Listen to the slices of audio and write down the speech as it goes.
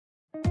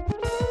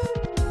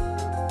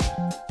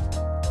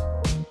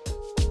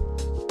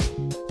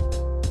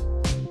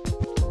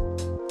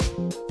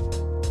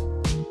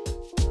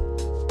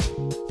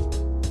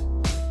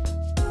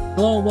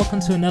Hello and welcome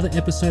to another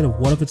episode of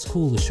What If It's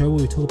Cool, the show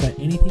where we talk about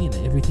anything and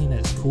everything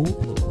that is cool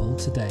in the world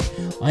today.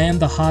 I am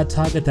the hard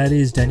target that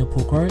is Daniel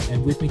Porcaro,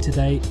 and with me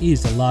today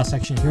is the last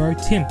action hero,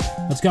 Tim.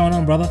 What's going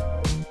on, brother?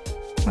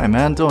 Hey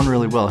man, doing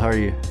really well. How are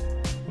you?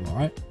 I'm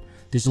alright.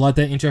 Did you like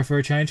that intro for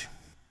a change?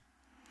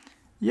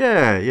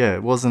 Yeah.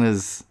 It wasn't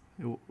as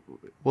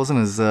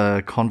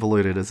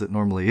convoluted as it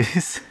normally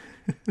is.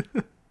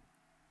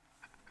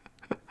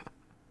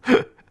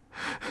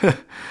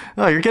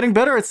 Oh, you're getting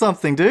better at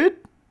something, dude.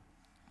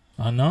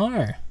 I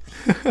know.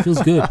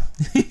 Feels good.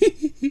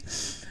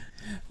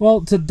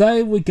 Well,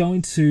 today we're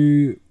going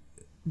to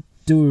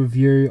do a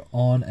review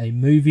on a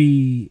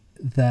movie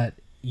that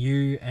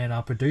you and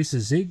our producer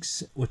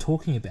Ziggs were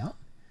talking about.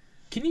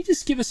 Can you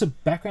just give us a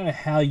background of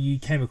how you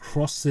came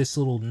across this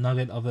little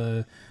nugget of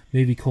a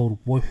movie called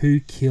Who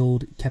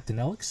Killed Captain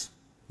Alex?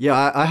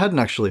 Yeah, I hadn't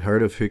actually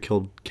heard of Who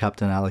Killed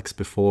Captain Alex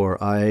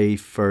before. I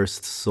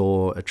first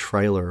saw a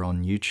trailer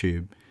on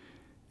YouTube,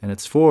 and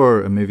it's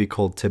for a movie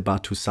called Te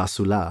Batu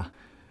Sasula.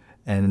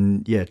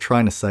 And yeah,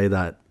 trying to say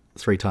that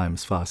 3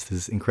 times fast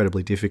is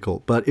incredibly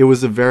difficult. But it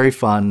was a very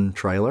fun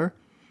trailer.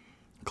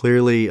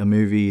 Clearly a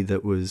movie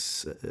that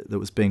was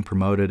being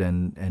promoted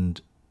and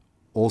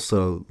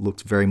also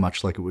looked very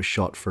much like it was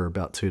shot for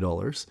about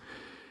 $2.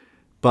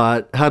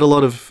 But had a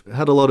lot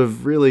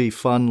of really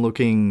fun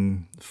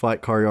looking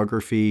fight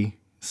choreography,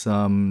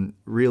 some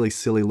really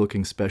silly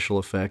looking special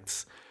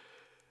effects.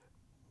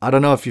 I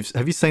don't know if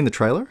have you seen the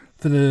trailer?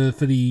 For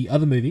the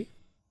other movie?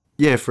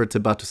 Yeah, for Te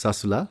Batu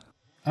Sasula.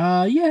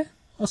 Yeah,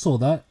 I saw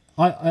that.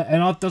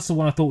 That's the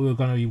one I thought we were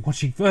going to be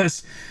watching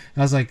first.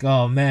 I was like,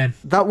 oh man.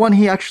 That one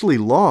he actually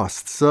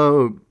lost.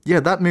 So yeah,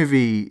 that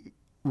movie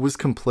was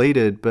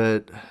completed,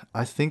 but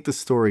I think the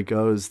story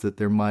goes that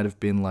there might have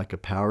been like a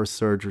power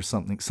surge or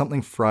something.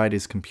 Something fried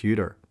his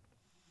computer.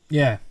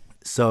 Yeah.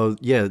 So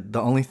yeah,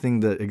 the only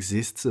thing that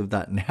exists of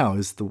that now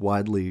is the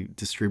widely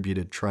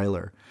distributed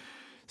trailer.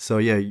 So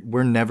yeah,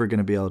 we're never going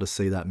to be able to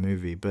see that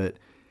movie, but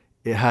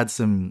it had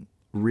some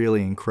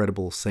really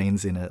incredible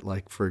scenes in it.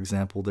 Like, for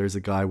example, there's a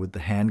guy with the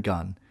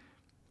handgun,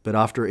 but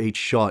after each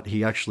shot,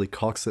 he actually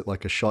cocks it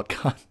like a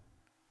shotgun.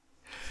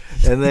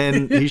 And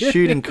then he's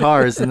shooting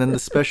cars, and then the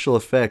special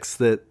effects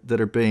that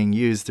are being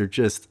used are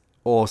just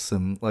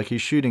awesome. Like,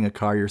 he's shooting a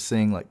car, you're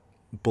seeing like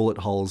bullet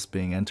holes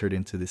being entered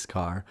into this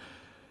car.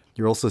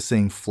 You're also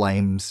seeing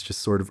flames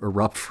just sort of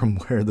erupt from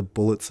where the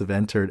bullets have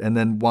entered. And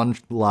then the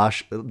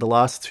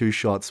last 2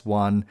 shots,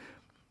 one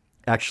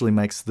actually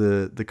makes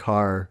the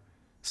car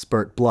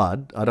spurt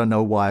blood. I don't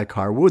know why a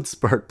car would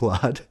spurt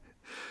blood.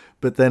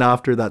 But then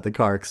after that, the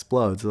car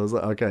explodes. I was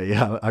like, okay,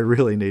 yeah, I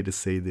really need to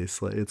see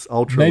this. Like, it's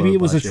ultra Maybe low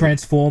it was budget. a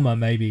transformer,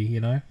 maybe, you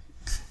know?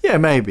 Yeah,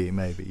 maybe,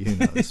 who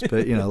knows?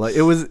 But, you know, like,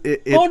 it was...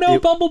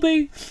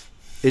 Bumblebee!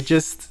 It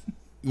just,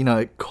 you know,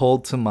 it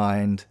called to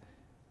mind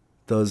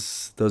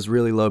those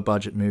really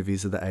low-budget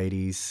movies of the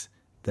 80s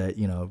that,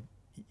 you know,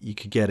 you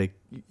could get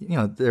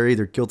they're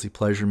either guilty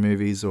pleasure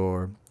movies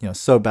or, you know,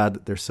 so bad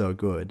that they're so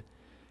good.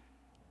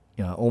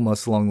 You know,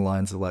 almost along the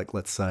lines of, like,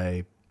 let's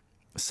say,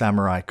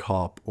 Samurai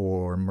Cop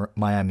or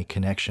Miami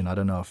Connection. I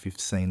don't know if you've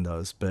seen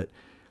those, but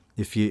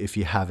if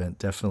you haven't,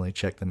 definitely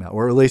check them out,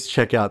 or at least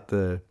check out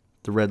the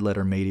Red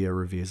Letter Media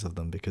reviews of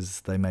them,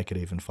 because they make it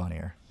even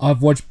funnier.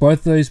 I've watched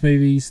both those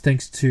movies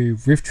thanks to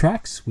Riff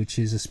Tracks, which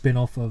is a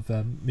spin-off of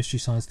Mystery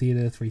Science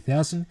Theater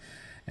 3000.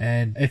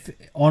 And if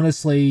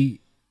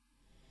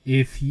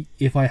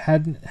I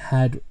hadn't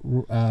had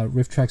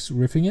Riff Tracks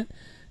riffing it,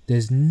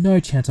 there's no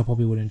chance I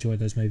probably would enjoy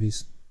those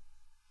movies.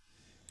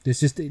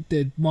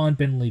 They're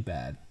mind-bendingly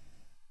bad.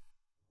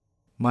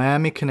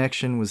 Miami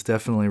Connection was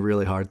definitely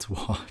really hard to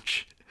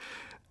watch.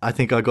 I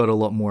think I got a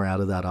lot more out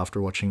of that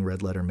after watching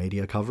Red Letter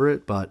Media cover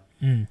it, but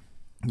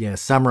yeah,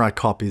 Samurai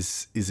Cop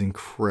is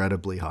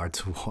incredibly hard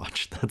to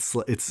watch.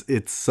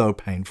 It's so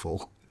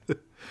painful.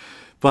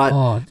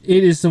 But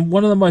it is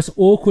one of the most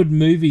awkward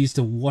movies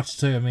to watch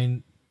too. I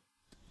mean,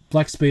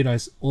 Black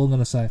Speedo's all I'm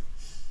gonna say.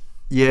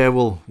 Yeah,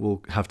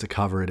 we'll have to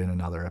cover it in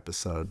another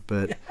episode.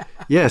 But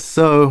yeah,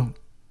 so,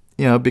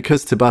 you know,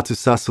 because Te Batu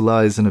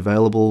Sasula isn't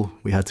available,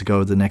 we had to go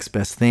with the next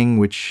best thing,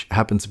 which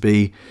happened to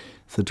be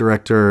the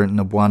director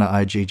Nobuana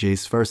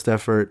Ig's first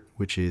effort,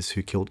 which is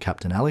Who Killed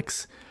Captain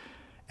Alex.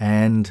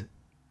 And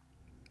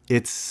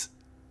it's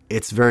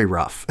very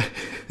rough.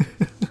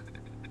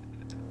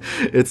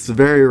 It's a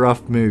very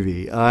rough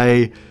movie.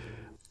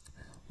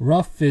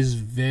 Rough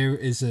is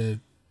a...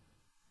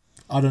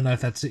 I don't know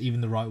if that's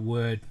even the right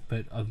word,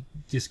 but I'll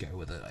just go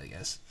with it, I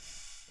guess.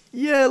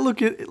 Yeah,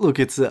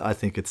 I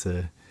think it's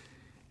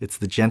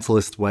the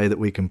gentlest way that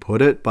we can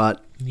put it,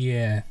 but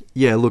yeah,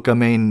 look, I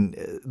mean,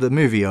 the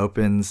movie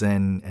opens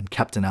and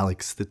Captain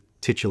Alex, the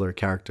titular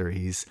character,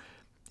 he's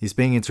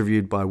being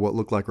interviewed by what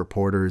look like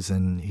reporters,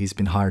 and he's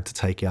been hired to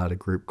take out a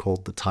group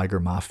called the Tiger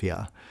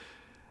Mafia.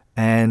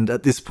 And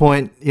at this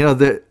point, you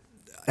know,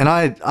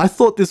 I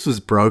thought this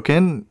was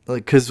broken,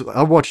 like, because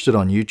I watched it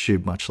on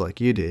YouTube, much like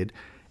you did,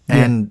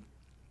 and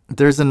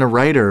there's a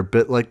narrator,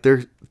 but like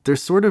they're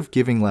sort of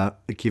giving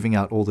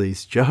out all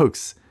these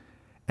jokes.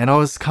 And I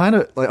was kind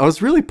of like, I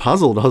was really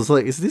puzzled. I was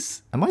like,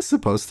 am I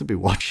supposed to be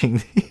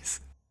watching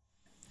these?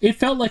 It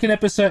felt like an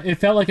episode. It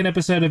felt like an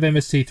episode of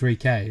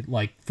MST3K,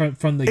 like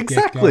from the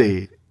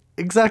Exactly. get-go.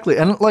 Exactly.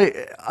 And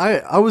like,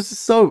 I was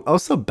so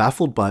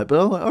baffled by it, but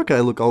I'm like,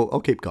 okay, look,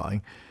 I'll keep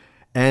going.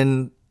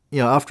 And,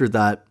 after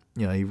that,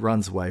 he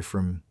runs away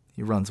from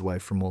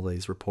all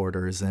these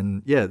reporters,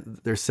 and yeah,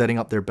 they're setting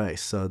up their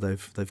base. So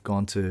they've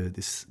gone to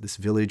this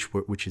village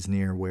which is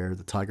near where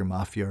the Tiger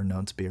Mafia are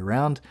known to be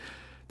around.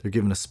 They're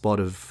given a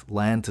spot of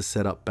land to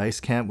set up base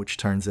camp, which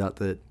turns out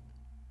that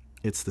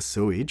it's the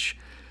sewage.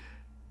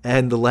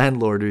 And the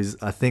landlord, who's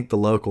I think the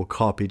local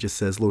cop, he just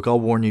says, "Look, I'll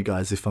warn you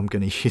guys if I'm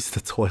going to use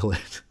the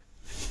toilet."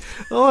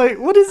 I'm like,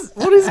 what is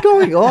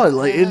going on?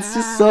 Like,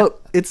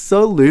 it's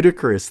so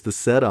ludicrous, the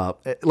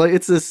setup. Like,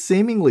 it's a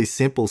seemingly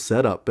simple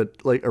setup, but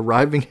like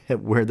arriving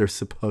at where they're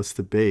supposed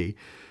to be,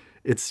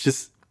 it's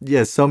just,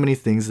 yeah, so many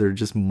things that are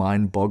just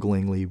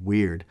mind-bogglingly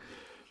weird.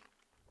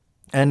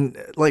 And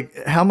like,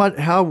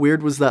 how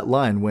weird was that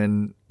line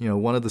when,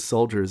 one of the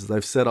soldiers,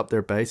 they've set up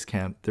their base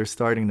camp, they're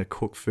starting to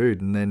cook food,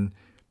 and then,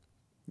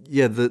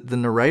 yeah, the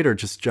narrator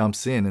just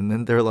jumps in, and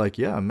then they're like,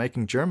 "Yeah, I'm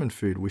making German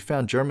food. We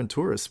found German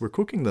tourists. We're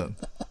cooking them."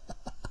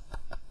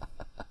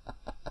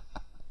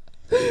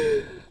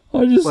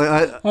 I just,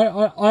 I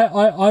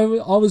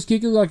was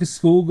giggling like a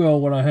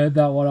schoolgirl when I heard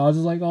that one. I was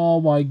just like,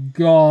 "Oh my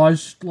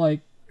gosh!"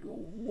 Like,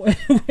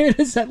 where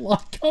does that line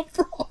come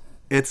from?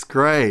 It's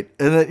great,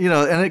 and then,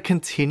 and it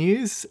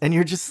continues, and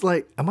you're just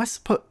like, "Am I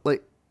supposed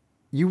like?"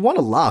 You want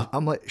to laugh.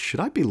 I'm like, should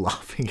I be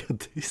laughing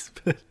at this?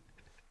 But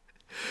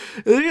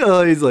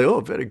he's like,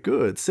 "Oh, very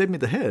good. Save me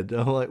the head."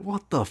 And I'm like,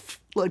 what the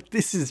like,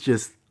 this is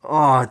just,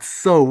 it's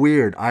so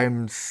weird.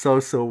 I'm so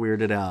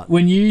weirded out.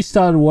 When you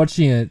started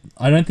watching it,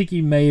 I don't think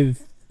you may have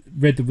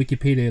read the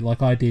Wikipedia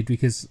like I did,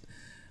 because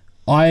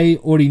I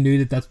already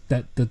knew that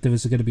there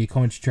was going to be a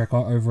commentary track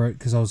over it,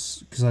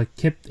 because I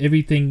kept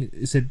everything,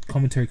 it said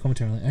commentary.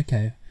 I'm like,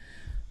 okay,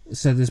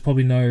 so there's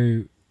probably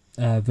no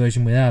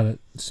version without it.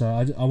 So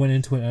I went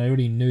into it and I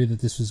already knew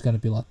that this was going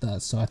to be like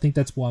that. So I think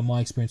that's why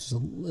my experience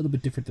was a little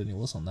bit different than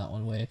yours on that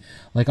one, where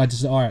like I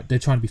just, all right, they're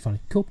trying to be funny.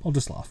 Cool, I'll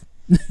just laugh.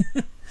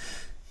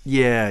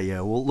 Yeah.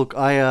 Well, look,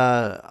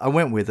 I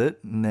went with it,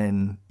 and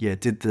then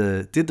did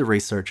the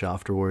research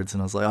afterwards,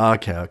 and I was like,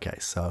 okay.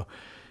 So,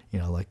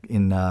 like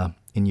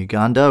in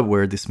Uganda,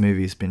 where this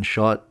movie has been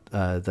shot,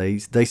 they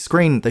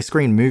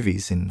screen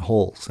movies in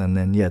halls, and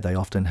then they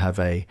often have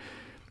a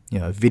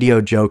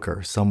video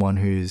joker, someone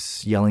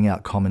who's yelling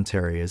out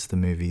commentary as the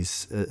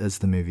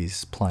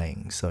movie's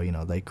playing. So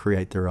they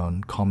create their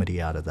own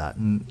comedy out of that,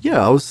 and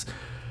I was.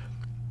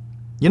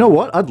 You know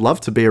what? I'd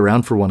love to be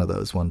around for one of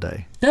those one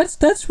day.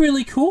 That's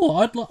really cool.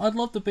 I'd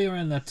love to be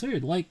around that too.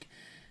 Like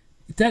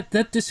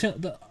that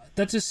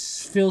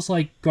just feels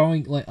like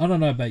growing. Like, I don't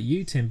know about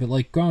you, Tim, but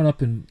like growing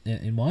up in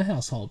my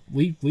household,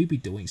 we'd be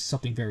doing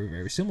something very,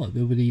 very similar.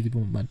 We would either be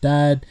with my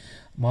dad,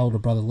 my older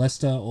brother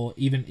Lester, or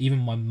even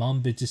my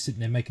mum, but just sitting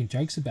there making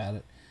jokes about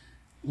it.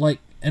 Like,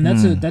 and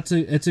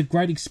it's a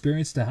great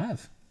experience to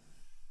have.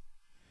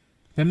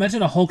 But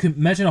imagine a whole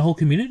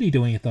community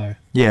doing it though.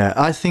 Yeah,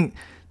 I think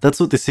that's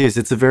what this is.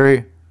 It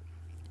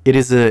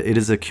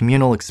is a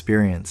communal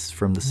experience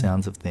from the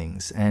sounds of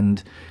things,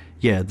 and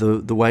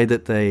the way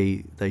that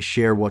they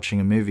share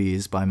watching a movie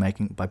is by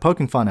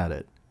poking fun at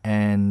it,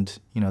 and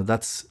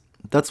that's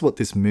what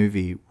this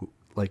movie,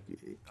 like,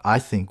 I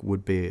think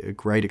would be a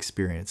great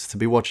experience to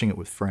be watching it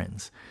with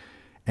friends.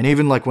 And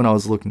even like when I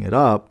was looking it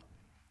up,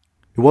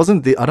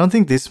 I don't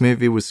think this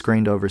movie was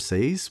screened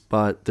overseas,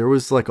 but there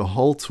was like a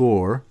whole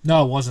tour.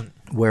 No, it wasn't.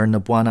 Where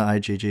Nabwana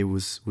IGG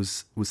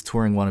was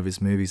touring one of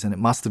his movies, and it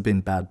must have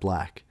been Bad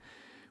Black,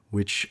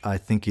 which I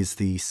think is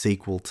the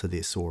sequel to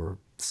this or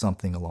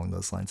something along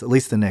those lines, at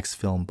least the next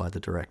film by the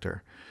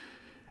director.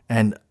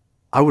 And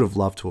I would have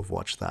loved to have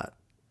watched that.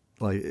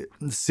 Like,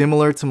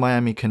 similar to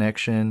Miami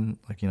Connection,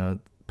 like,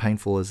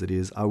 painful as it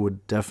is, I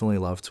would definitely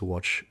love to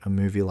watch a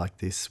movie like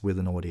this with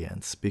an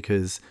audience,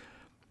 because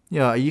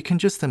you can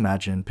just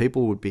imagine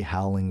people would be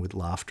howling with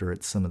laughter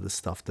at some of the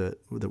stuff that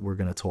we're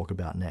going to talk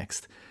about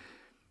next.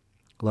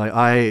 Like,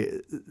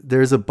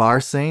 there's a bar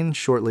scene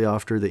shortly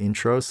after the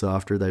intro, so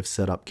after they've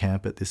set up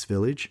camp at this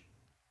village.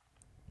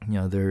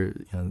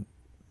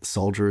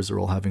 Soldiers are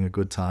all having a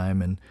good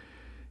time, and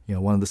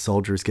one of the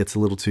soldiers gets a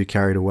little too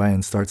carried away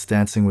and starts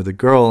dancing with a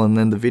girl, and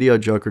then the video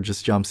joker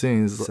just jumps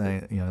in, he's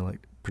saying, like,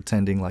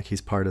 pretending like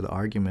he's part of the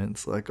argument.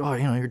 It's like, "Oh,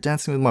 you're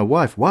dancing with my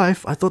wife.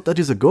 Wife? I thought that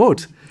is a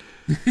goat."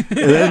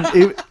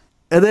 And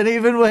then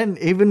even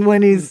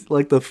when he's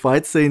like, the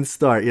fight scenes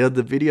start,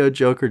 the video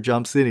joker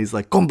jumps in, he's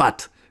like,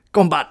 "Combat!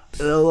 Combat!"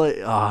 And I'm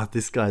like,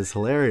 this guy's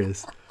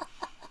hilarious.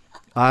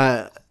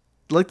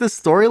 Like, the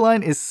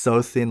storyline is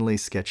so thinly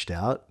sketched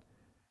out.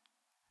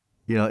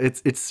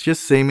 It's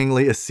just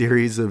seemingly a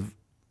series of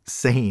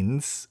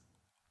scenes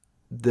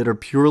that are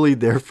purely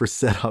there for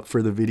setup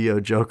for the video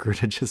joker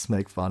to just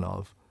make fun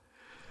of.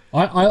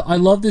 I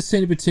love this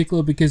scene in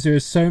particular because there are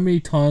so many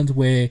times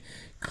where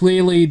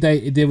clearly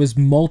there was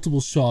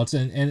multiple shots,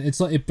 and it's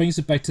like, it brings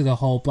it back to the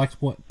whole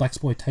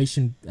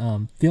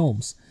blaxploitation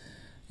films.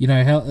 You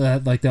know how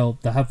like they'll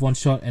have one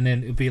shot and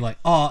then it'll be like,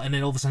 oh, and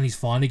then all of a sudden he's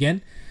fine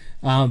again.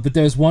 But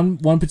there was one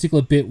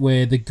particular bit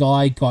where the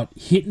guy got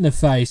hit in the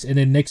face, and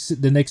then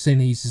the next scene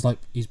he's just like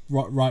he's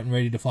right and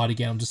ready to fight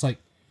again. I'm just like,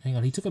 hang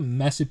on, he took a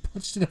massive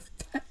punch to the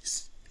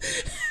face.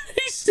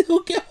 He's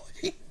still going.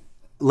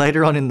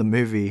 Later on in the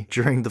movie,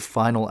 during the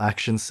final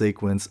action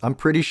sequence, I'm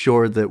pretty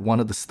sure that one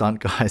of the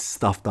stunt guys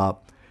stuffed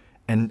up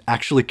and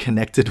actually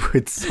connected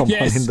with someone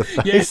in the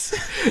face.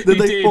 Then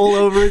they did. Fall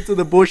over into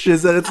the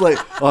bushes, and it's like,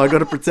 oh, I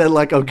gotta pretend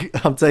like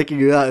I'm taking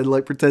you out, and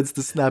like pretends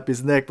to snap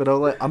his neck. But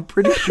I'm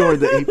pretty sure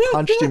that he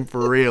punched him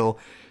for real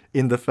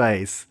in the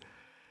face.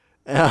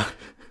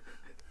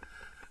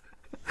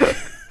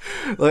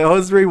 Like I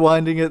was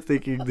rewinding it,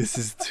 thinking this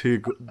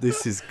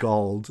is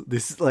gold.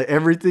 This like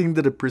everything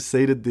that had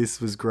preceded this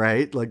was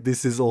great. Like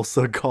this is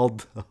also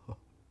gold though.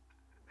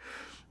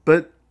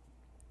 But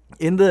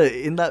in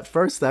that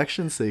first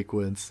action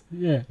sequence,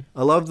 yeah,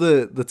 I love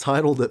the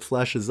title that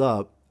flashes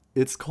up.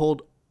 It's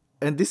called,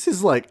 and this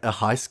is like a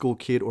high school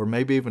kid or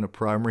maybe even a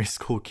primary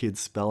school kid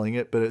spelling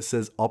it, but it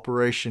says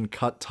Operation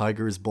Cut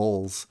Tiger's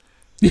Balls.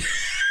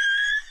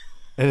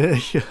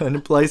 And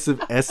in place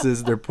of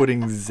S's, they're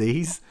putting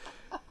Z's.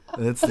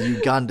 And it's the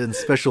Ugandan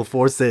Special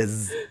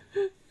Forces.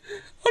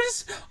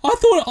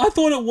 I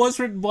thought it was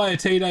written by a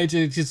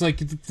teenager, just like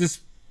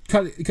this.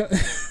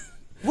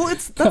 Well,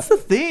 that's the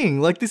thing.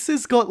 Like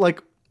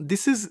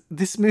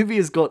this movie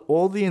has got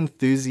all the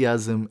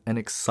enthusiasm and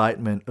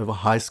excitement of a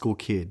high school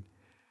kid.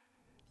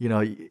 You know,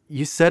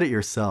 you said it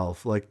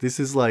yourself. Like this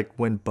is like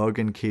when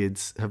bogan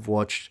kids have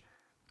watched,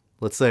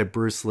 let's say, a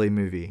Bruce Lee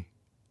movie.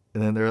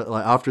 And then they're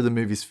like, after the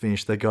movie's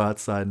finished, they go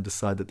outside and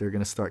decide that they're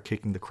going to start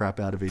kicking the crap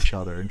out of each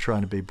other and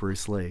trying to be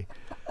Bruce Lee.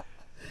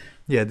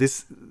 Yeah,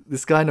 this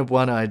guy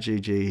Nabwana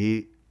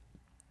IGG,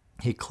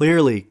 he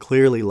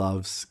clearly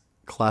loves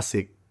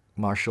classic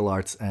martial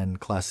arts and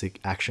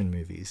classic action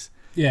movies.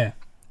 Yeah.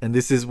 And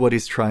this is what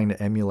he's trying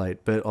to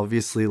emulate, but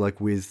obviously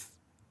like with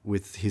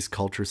his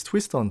culture's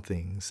twist on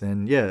things.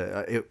 And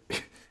yeah,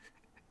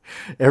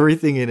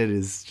 everything in it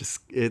is just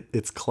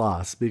it's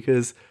class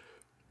because,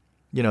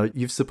 you know,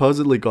 you've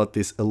supposedly got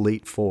this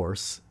elite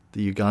force,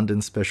 the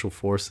Ugandan Special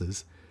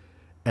Forces,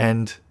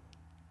 and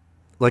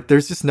like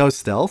there's just no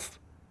stealth.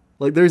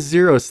 Like there's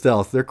zero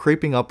stealth. They're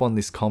creeping up on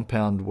this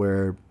compound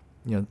where,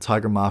 you know,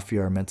 Tiger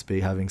Mafia are meant to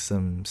be having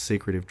some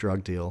secretive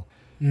drug deal.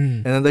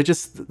 And then they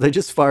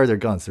just fire their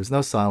guns. There's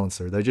no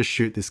silencer. They just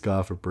shoot this guy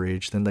off a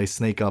bridge. Then they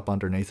sneak up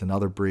underneath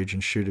another bridge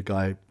and shoot a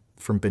guy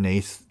from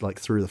beneath, like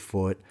through the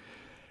foot.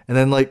 And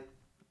then like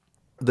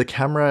the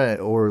camera,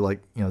 or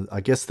like, you know,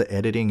 I guess the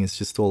editing is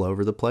just all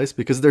over the place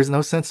because there's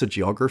no sense of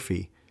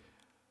geography.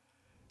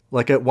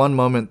 Like at one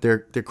moment they're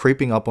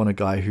creeping up on a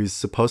guy who's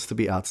supposed to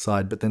be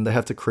outside, but then they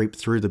have to creep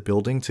through the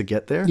building to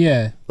get there.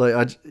 Yeah.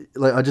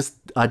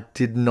 I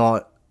did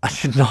not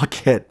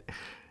get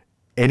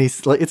any,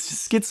 like, it's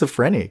just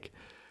schizophrenic.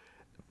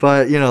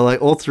 But, you know,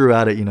 like all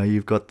throughout it, you know,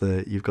 you've got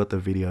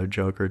the video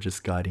Joker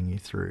just guiding you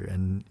through,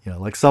 and, you know,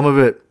 like some of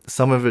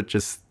it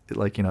just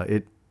like, you know,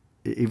 it,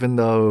 even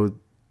though,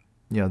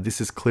 you know,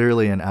 this is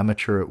clearly an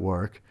amateur at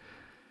work,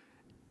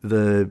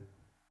 the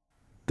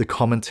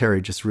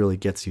commentary just really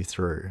gets you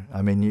through.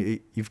 I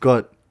mean, you've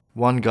got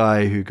one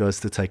guy who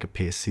goes to take a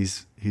piss.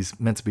 He's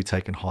meant to be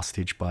taken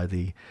hostage by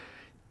the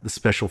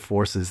special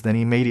forces. Then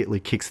he immediately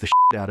kicks the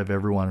shit out of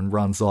everyone and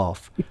runs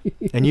off.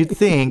 And you'd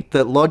think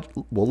that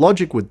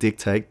logic would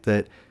dictate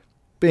that,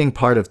 being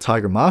part of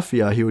Tiger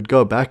Mafia, he would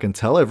go back and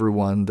tell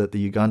everyone that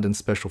the Ugandan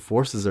Special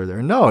Forces are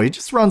there. No, he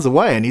just runs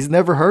away and he's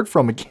never heard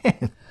from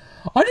again.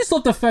 I just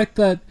love the fact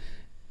that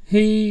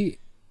he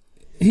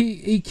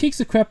kicks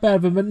the crap out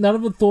of him, but none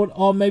of them thought,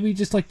 oh, maybe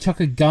just like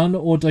chuck a gun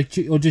or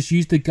just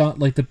use the gun,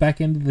 like the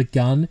back end of the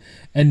gun,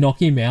 and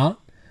knock him out.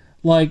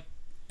 Like,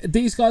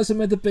 these guys are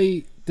meant to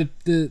be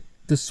the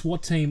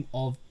SWAT team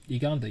of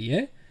Uganda,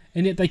 yeah,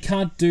 and yet they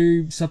can't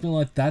do something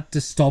like that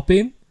to stop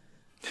him.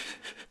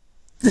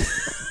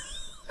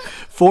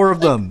 4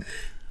 of them,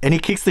 and he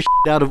kicks the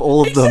shit out of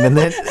all of them, and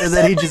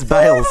then he just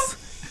bails.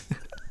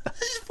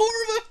 There's 4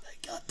 of them. They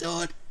can't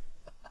do it.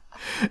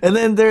 And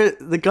then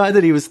the guy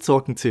that he was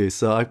talking to,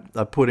 so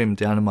I put him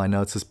down in my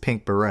notes as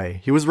Pink Beret.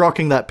 He was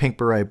rocking that pink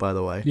beret, by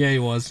the way. Yeah, he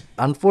was.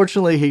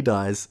 Unfortunately, he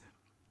dies.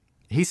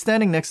 He's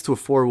standing next to a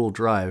 4-wheel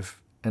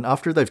drive, and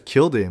after they've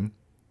killed him,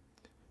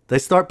 they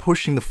start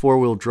pushing the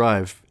 4-wheel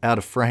drive out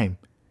of frame.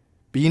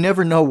 But you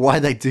never know why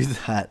they do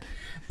that.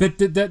 But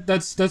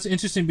that's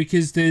interesting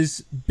because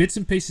there's bits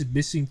and pieces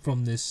missing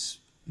from this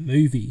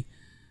movie,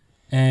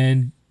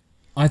 and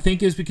I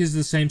think it's because of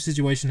the same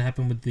situation that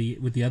happened with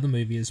the other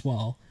movie as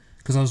well.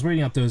 Because I was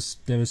reading up, there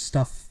was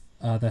stuff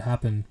that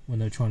happened when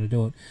they were trying to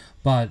do it,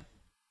 but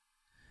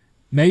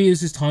maybe it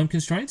was just time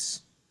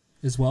constraints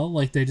as well.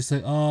 Like they just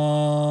like,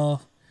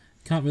 oh,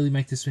 can't really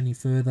make this any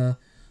further,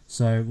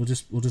 so we'll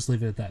just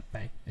leave it at that,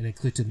 bang, and it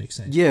clicked to the next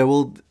scene. Yeah,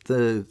 well,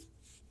 the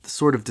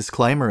sort of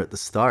disclaimer at the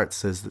start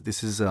says that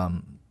this is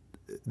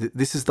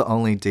the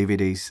only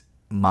DVD's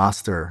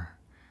master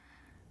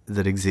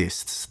that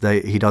exists.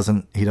 He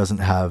doesn't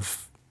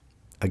have,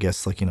 I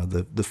guess, like, you know,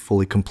 the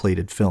fully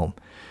completed film.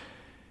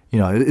 You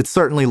know, it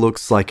certainly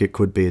looks like it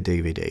could be a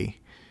DVD,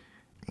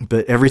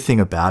 but everything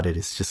about it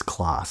is just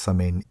class. I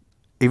mean,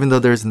 even though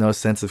there's no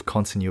sense of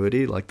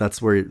continuity, like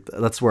that's where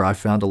I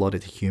found a lot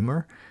of the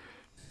humor.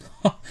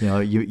 You know,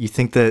 you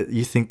think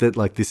that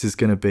like this is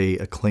going to be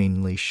a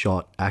cleanly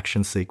shot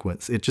action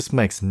sequence. It just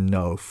makes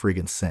no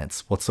friggin'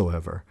 sense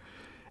whatsoever.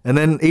 And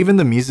then even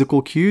the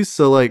musical cues,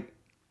 so like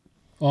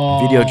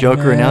Video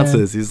Joker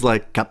announces, he's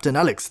like, Captain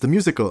Alex, the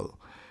musical.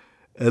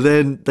 And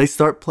then they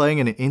start playing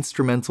an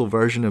instrumental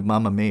version of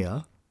Mamma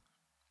Mia.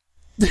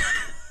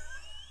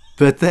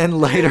 But then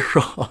later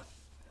on,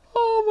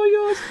 oh my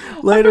gosh,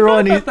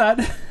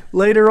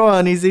 later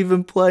on, he's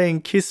even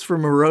playing "Kiss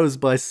from a Rose"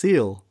 by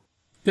Seal.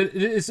 But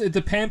it's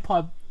the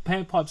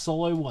panpipe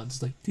solo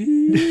ones, like.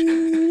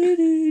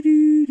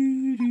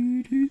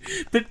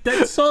 But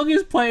that song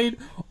is played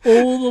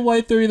all the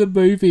way through the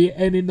movie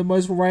and in the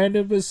most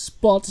randomest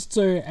spots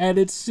too, and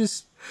it's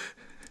just.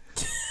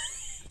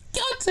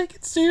 Can't take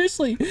it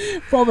seriously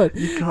from it,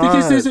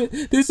 because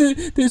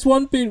there's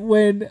one bit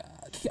when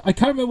I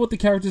can't remember what the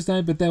character's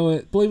name, but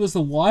I believe it was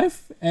the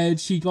wife, and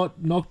she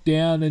got knocked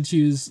down and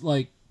she was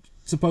like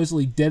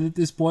supposedly dead at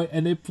this point,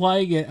 and they're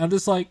playing it. I'm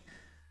just like,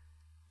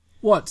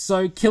 what?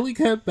 So killing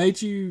her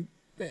made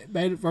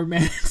it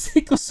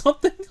romantic or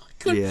something?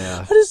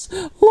 Yeah. I just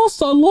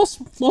lost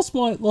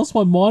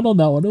my mind on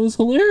that one. It was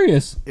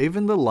hilarious.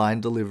 Even the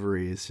line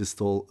delivery is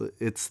just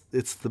it's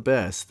the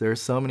best. There are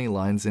so many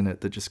lines in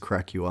it that just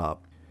crack you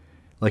up.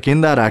 Like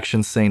in that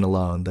action scene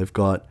alone, they've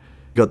got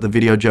the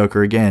Video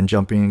Joker again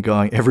jumping and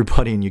going,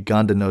 everybody in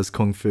Uganda knows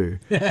kung fu.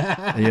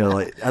 And, you know,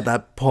 like at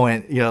that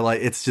point, you know,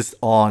 like it's just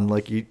on.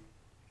 Like you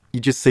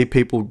just see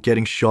people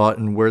getting shot,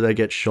 and where they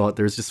get shot,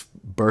 there's just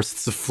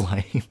bursts of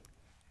flame.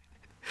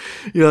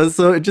 You know,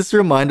 so it just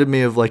reminded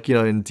me of, like, you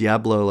know, in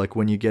Diablo, like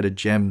when you get a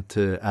gem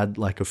to add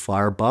like a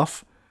fire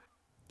buff,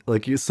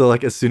 like so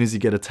like as soon as you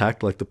get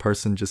attacked, like the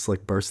person just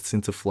like bursts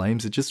into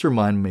flames. It just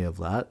reminded me of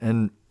that.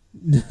 And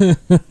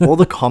all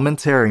the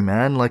commentary,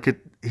 man, like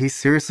he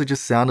seriously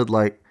just sounded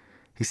like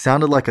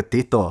a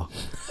Tito.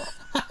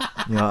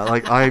 You know,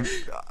 like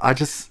I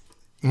just,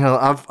 you know,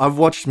 I've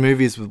watched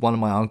movies with one of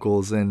my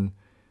uncles, and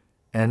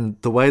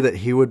the way that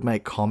he would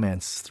make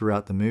comments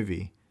throughout the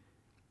movie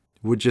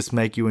would just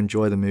make you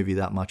enjoy the movie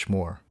that much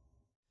more.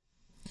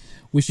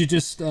 We should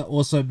just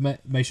also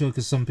make sure,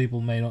 because some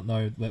people may not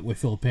know that we're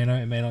Filipino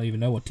and may not even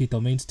know what Tito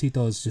means.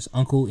 Tito is just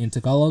uncle in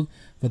Tagalog.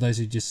 For those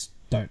who just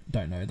don't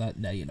know that,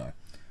 now you know.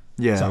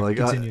 Yeah, sorry, like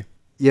continue.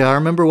 I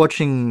remember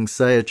watching,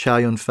 say, a Chow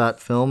Yun-fat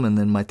film, and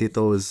then my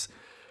Tito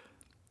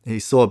he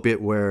saw a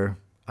bit where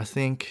I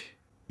think,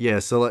 yeah,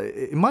 so like,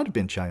 it might have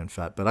been Chow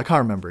Yun-fat, but I can't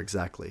remember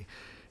exactly.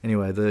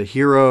 Anyway, the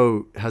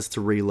hero has to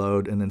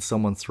reload, and then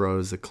someone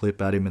throws a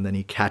clip at him, and then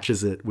he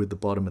catches it with the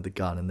bottom of the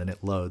gun, and then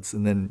it loads.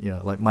 And then, you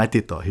know, like my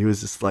Tito, he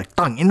was just like,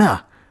 Tang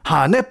ina,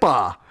 ha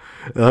nepa.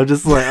 And I'm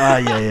just like,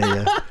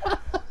 yeah.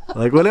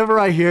 Like whenever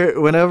I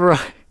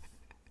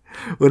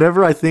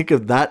think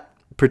of that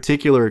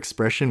particular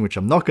expression, which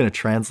I'm not going to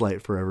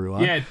translate for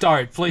everyone. Yeah,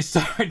 please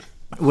don't.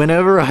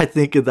 Whenever I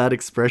think of that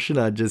expression,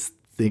 I just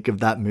think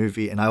of that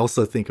movie, and I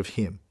also think of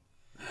him.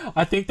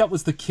 I think that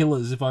was the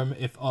Killers,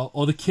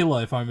 or the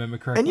Killer, if I remember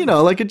correctly. And you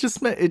know, like you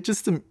just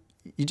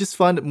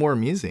find it more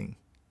amusing.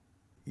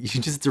 You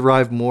just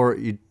derive more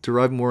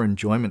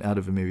enjoyment out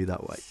of a movie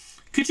that way.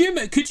 Could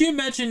you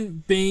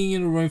imagine being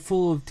in a room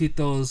full of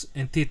Titos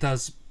and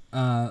Titas,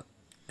 and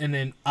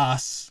then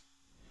us?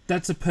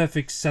 That's a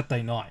perfect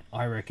Saturday night,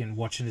 I reckon,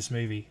 watching this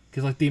movie,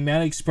 because like the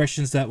amount of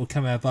expressions that would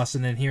come out of us,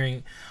 and then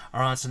hearing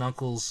our aunts and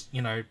uncles,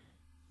 you know,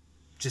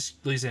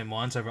 just lose their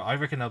minds over it. I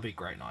reckon that'll be a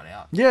great night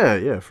out.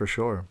 Yeah, for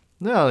sure.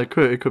 Yeah, it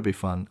could be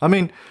fun. I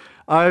mean,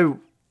 I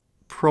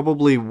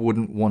probably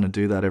wouldn't want to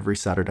do that every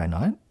Saturday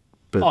night,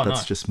 but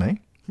that's just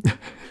me.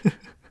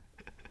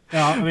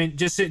 I mean,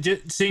 just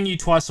seeing you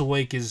twice a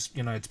week is,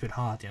 you know, it's a bit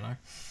hard, you know.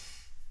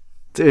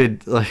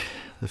 Dude, like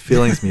the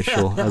feeling's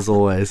mutual as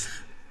always.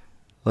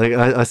 Like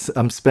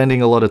I'm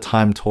spending a lot of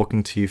time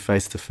talking to you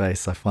face to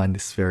face. I find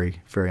this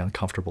very, very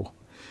uncomfortable.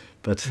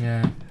 But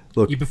yeah.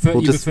 Look, you prefer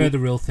the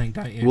real thing,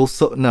 don't you?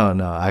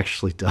 No, I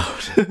actually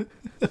don't.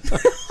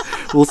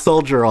 We'll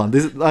soldier on.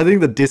 I think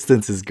the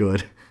distance is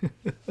good.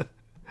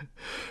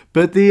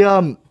 But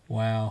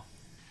wow.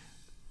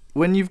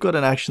 When you've got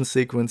an action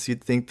sequence,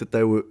 you'd think that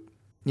they would,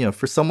 you know,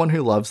 for someone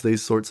who loves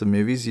these sorts of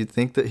movies, you'd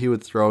think that he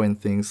would throw in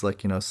things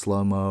like, you know,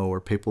 slow-mo,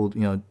 or people,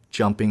 you know,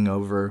 jumping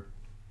over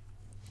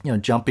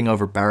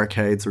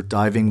barricades or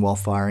diving while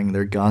firing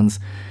their guns.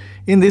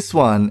 In this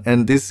one,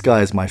 and this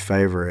guy is my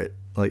favorite.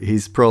 Like,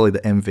 he's probably the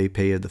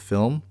MVP of the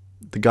film.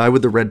 The guy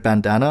with the red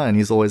bandana, and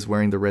he's always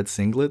wearing the red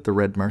singlet, the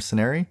red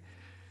mercenary.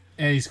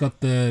 And he's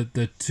got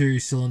the two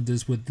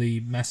cylinders with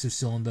the massive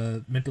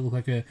cylinder, meant to look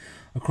like a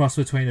cross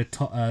between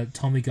a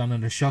Tommy gun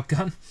and a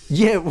shotgun.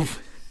 Yeah,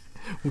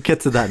 we'll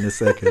get to that in a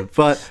second.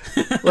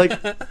 But, like,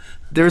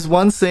 there's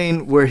one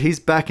scene where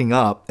he's backing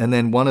up, and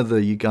then one of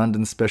the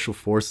Ugandan Special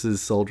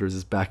Forces soldiers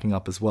is backing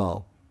up as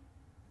well.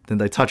 Then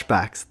they touch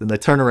backs. Then they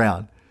turn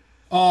around.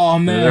 Oh,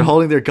 man. And they're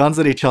holding their guns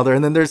at each other,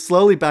 and then they're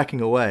slowly backing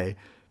away.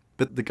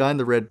 But the guy in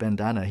the red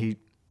bandana, he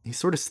he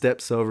sort of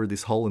steps over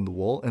this hole in the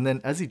wall, and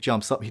then as he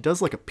jumps up, he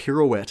does like a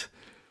pirouette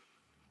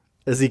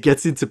as he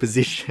gets into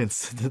position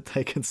so that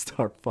they can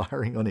start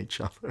firing on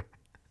each other.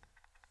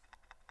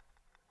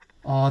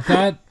 Oh,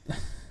 that.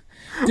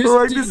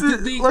 Like, this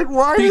is like,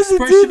 why does he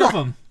do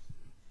that?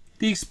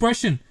 The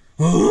expression.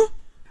 Huh?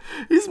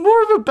 He's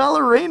more of a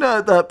ballerina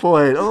at that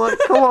point. I'm like,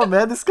 come on,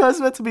 man, this guy's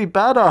meant to be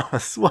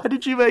badass. Why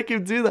did you make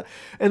him do that?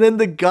 And then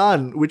the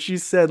gun, which you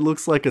said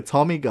looks like a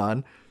Tommy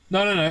gun.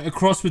 No. A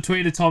cross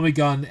between a Tommy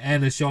gun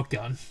and a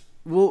shotgun.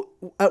 Well,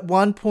 at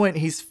one point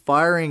he's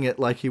firing it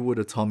like he would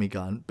a Tommy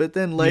gun, but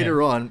then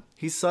later on,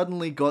 he's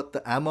suddenly got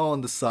the ammo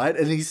on the side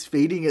and he's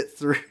feeding it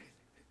through.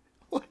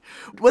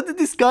 What did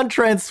this gun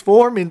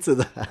transform into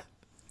that?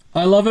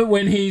 I love it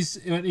when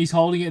he's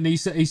holding it and he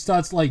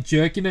starts like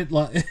jerking it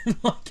like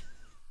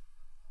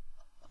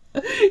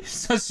he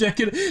starts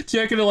jerking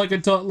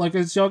it like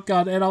a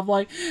shotgun, and I'm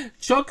like,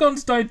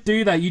 shotguns don't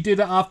do that. You do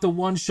that after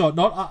one shot,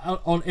 not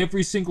on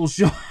every single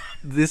shot.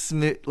 This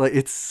like,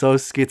 it's so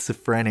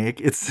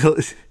schizophrenic. It's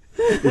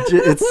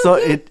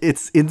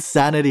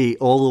insanity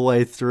all the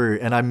way through,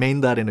 and I mean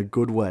that in a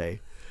good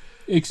way.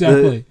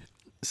 Exactly.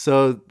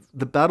 So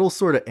the battle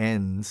sort of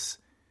ends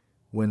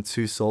when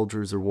two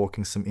soldiers are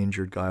walking some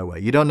injured guy away.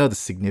 You don't know the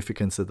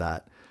significance of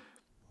that.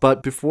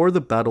 But before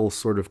the battle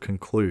sort of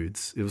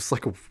concludes, it was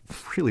like a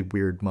really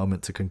weird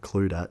moment to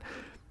conclude at.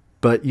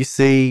 But you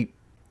see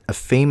a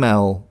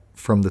female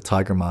from the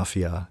Tiger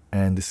Mafia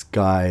and this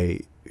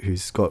guy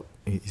who's got,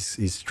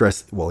 he's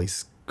dressed, well,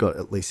 he's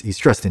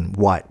dressed in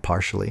white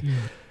partially. Yeah.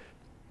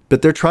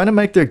 But they're trying to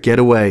make their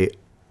getaway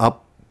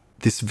up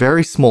this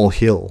very small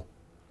hill.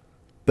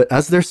 But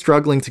as they're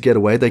struggling to get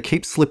away, they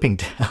keep slipping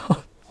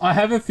down. I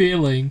have a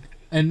feeling,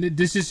 and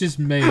this is just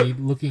me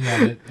looking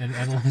at it and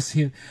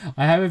analyzing it,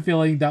 I have a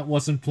feeling that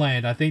wasn't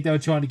planned. I think they were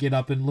trying to get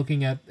up and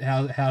looking at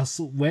how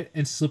wet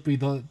and slippery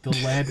the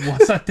land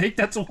was. I think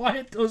that's why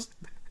it was.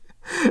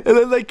 And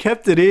then they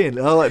kept it in.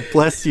 Oh, like,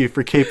 bless you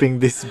for keeping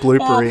this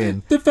blooper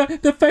in. The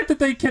fact that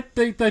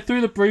they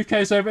threw the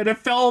briefcase over and it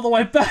fell all the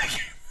way back.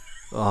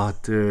 Oh,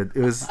 dude,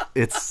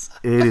 it's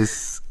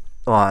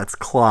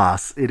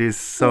class. It is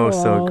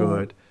so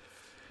good.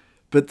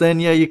 But then,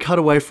 yeah, you cut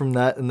away from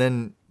that, and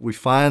then we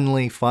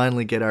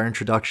finally get our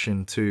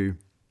introduction to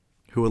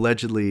who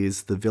allegedly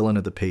is the villain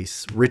of the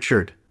piece,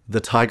 Richard, the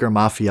Tiger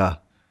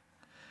Mafia.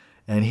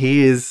 And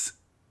he is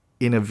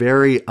in a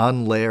very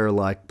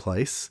un-Lair-like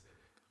place.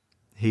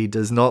 He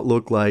does not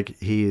look like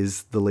he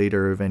is the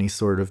leader of any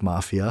sort of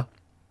mafia.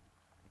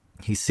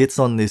 He sits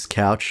on this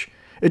couch.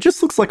 It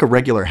just looks like a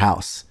regular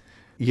house.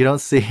 You don't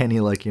see any,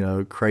 like, you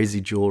know,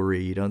 crazy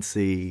jewelry. You don't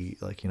see,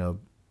 like, you know,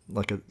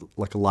 like a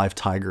live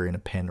tiger in a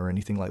pen or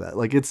anything like that.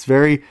 Like, it's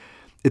very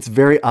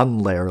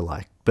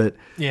un-Lair-like. But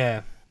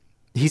yeah,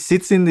 he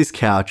sits in this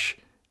couch,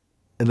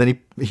 and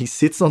then he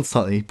sits on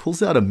something. He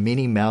pulls out a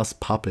Minnie Mouse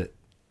puppet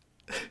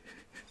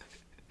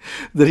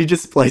that he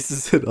just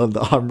places it on the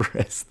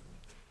armrest.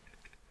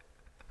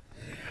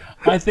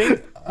 I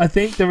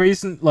think the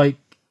reason, like,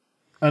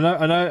 I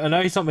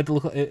know he's not meant to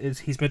look.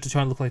 He's meant to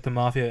try and look like the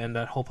mafia, and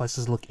that whole place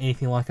doesn't look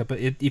anything like it. But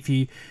if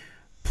you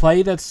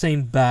play that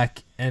scene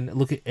back and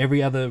look at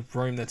every other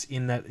room that's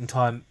in that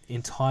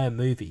entire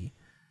movie,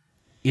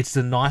 it's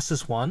the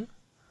nicest one.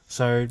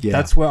 So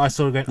that's where I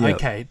sort of go,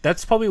 okay,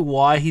 that's probably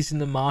why he's in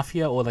the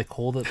mafia, or they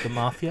called it the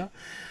mafia.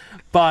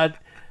 But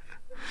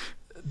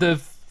the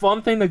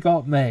one thing that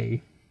got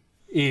me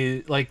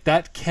is, like,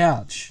 that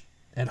couch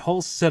and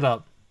whole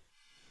setup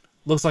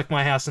looks like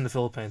my house in the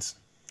Philippines,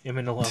 in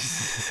Manila.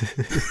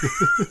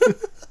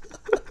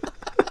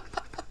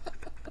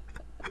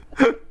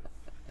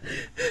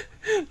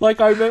 Like,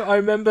 I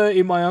remember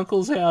in my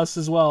uncle's house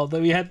as well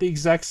that we had the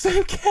exact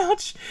same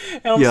couch,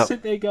 and I'm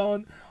sitting there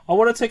going, I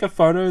want to take a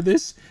photo of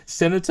this,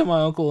 send it to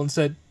my uncle, and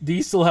said, "Do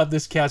you still have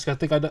this couch? I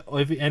think I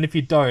don't." And if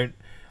you don't,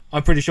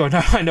 I'm pretty sure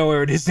I know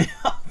where it is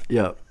now.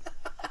 Yeah.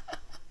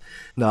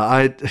 No,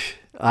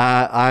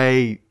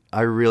 I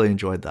really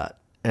enjoyed that,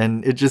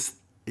 and it just,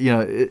 you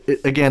know,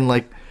 it again,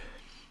 like,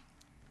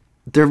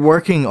 they're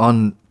working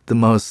on the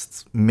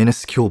most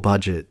minuscule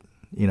budget.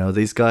 You know,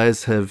 these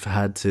guys have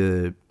had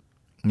to,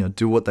 you know,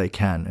 do what they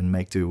can and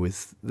make do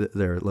with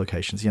their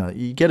locations. You know,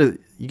 you get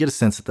a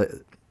sense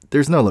that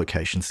there's no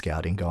location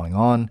scouting going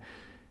on.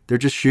 They're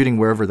just shooting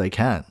wherever they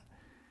can.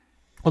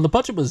 Well, the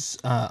budget was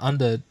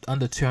under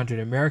 200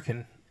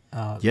 American.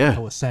 I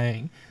was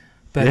saying,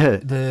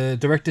 but the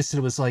director said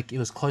it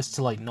was close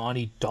to like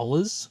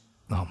 $90.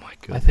 Oh my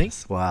goodness! I think.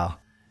 Wow.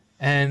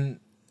 And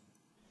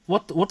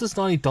what does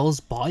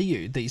 $90 buy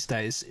you these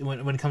days when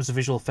it comes to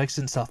visual effects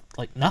and stuff?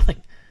 Like,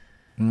 nothing.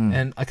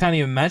 And I can't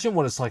even imagine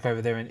what it's like over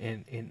there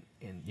in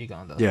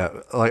Uganda. Yeah,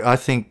 like, I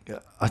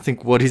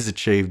think what he's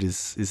achieved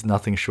is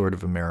nothing short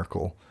of a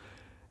miracle.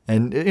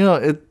 And, you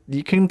know,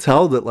 you can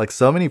tell that, like,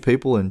 so many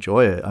people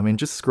enjoy it. I mean,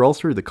 just scroll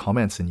through the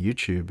comments on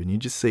YouTube and you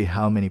just see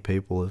how many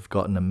people have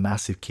gotten a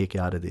massive kick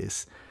out of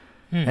this.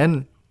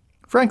 And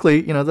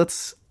frankly, you know,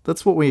 that's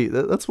what we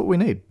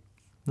need.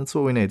 That's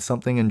what we need,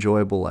 something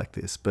enjoyable like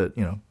this. But,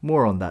 you know,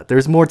 more on that.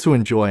 There's more to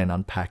enjoy and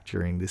unpack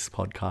during this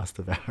podcast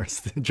of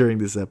ours, during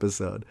this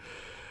episode.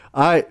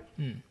 I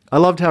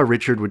loved how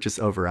Richard would just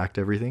overact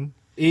everything.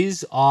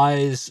 His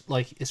eyes,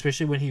 like,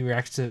 especially when he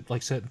reacts to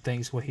like certain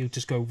things, where he'll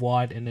just go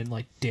wide and then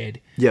like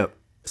dead. Yep.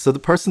 So the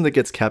person that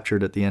gets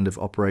captured at the end of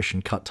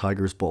Operation Cut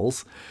Tiger's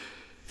Balls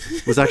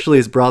was actually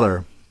his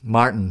brother,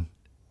 Martin.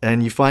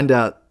 And you find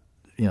out,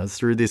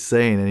 through this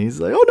scene, and he's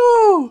like, "Oh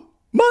no,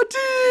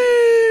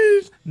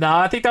 Martin!" No,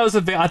 I think that was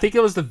I think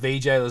it was the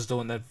VJ that was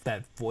doing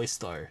that voice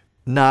though.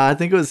 Nah, I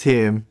think it was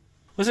him.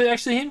 Was it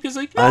actually him? Because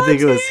like, I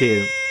think it was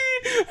him.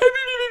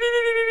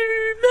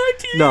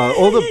 No,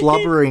 all the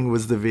blubbering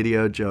was the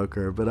video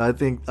Joker, but I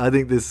think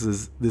this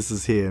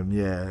is him.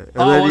 Yeah. And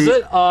oh, was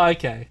it? Oh,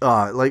 okay.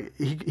 Like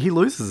he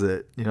loses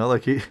it.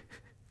 Like he.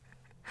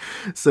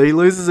 So he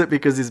loses it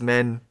because his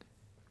men,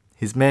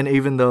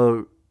 even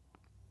though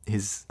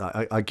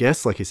I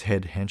guess like his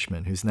head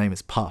henchman, whose name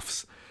is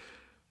Puffs,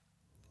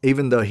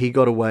 even though he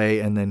got away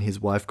and then his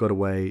wife got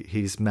away,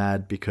 he's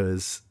mad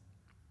because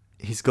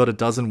he's got a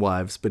dozen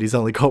wives, but he's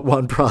only got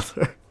one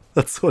brother.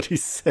 That's what he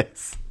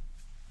says.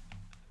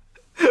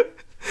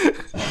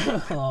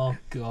 Oh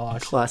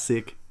gosh.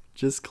 Classic.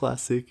 Just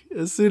classic.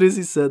 As soon as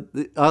he said,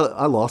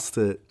 I lost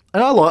it.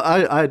 And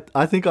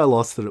I think I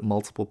lost it at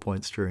multiple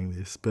points during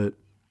this, but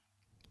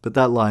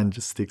that line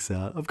just sticks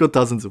out. I've got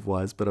dozens of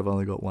wives, but I've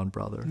only got one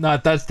brother. No,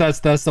 that's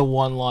the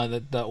one line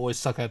that always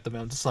stuck out to me.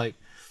 I'm just like,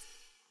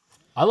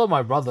 I love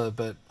my brother,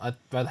 but I'd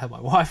rather have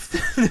my wife.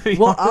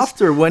 Well,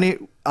 after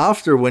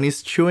when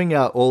he's chewing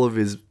out all of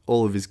his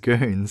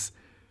goons,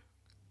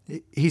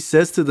 he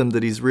says to them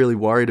that he's really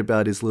worried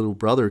about his little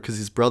brother because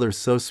his brother's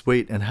so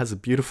sweet and has a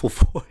beautiful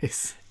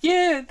voice.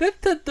 Yeah,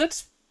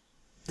 that's.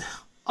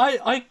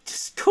 I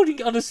just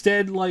couldn't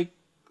understand like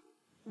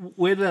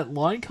where did that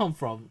line come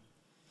from.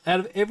 Out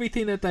of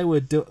everything that they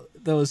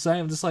were saying,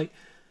 I'm just like,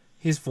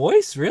 his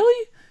voice,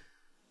 really?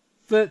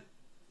 But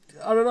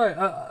I don't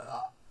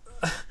know.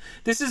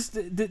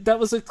 That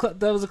was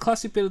a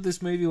classic bit of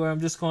this movie where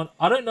I'm just going,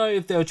 I don't know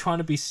if they were trying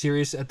to be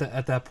serious at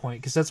that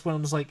point, because that's when I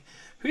was like,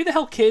 who the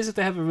hell cares if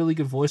they have a really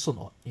good voice or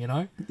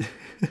not?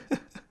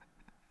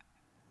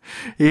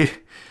 He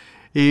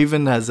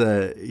even has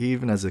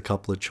a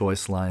couple of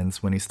choice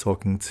lines when he's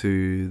talking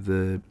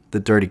to the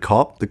dirty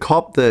cop, the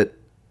cop that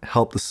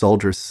helped the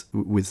soldiers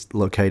with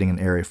locating an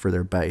area for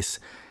their base.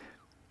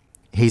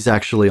 He's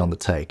actually on the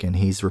take and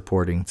he's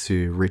reporting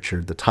to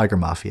Richard, the Tiger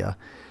Mafia.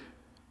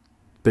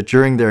 But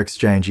during their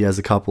exchange, he has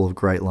a couple of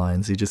great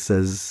lines. He just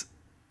says,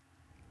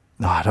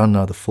 I don't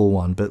know the full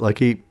one, but like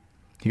he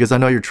goes, "I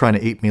know you're trying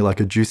to eat me like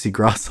a juicy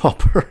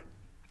grasshopper."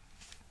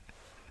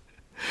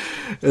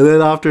 And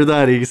then after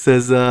that, he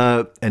says,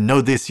 "And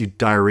know this, you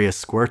diarrhea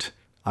squirt.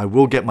 I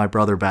will get my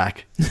brother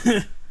back."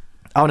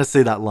 I want to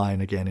see that line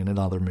again in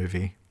another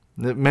movie.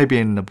 Maybe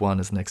in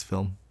Nabwana's next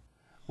film.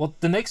 Well,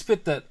 the next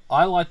bit that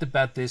I liked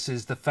about this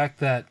is the fact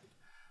that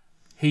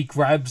he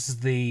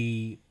grabs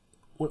the...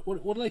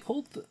 What are they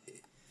called?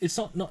 It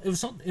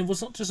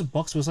was not just a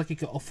box. It was like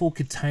a full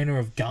container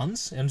of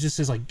guns, and it just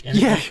says like, it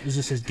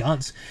just says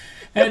guns,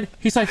 and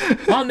he's like,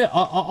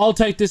 "I'll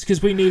take this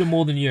because we need it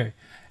more than you."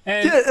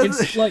 And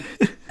it's like,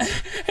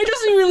 he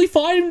doesn't really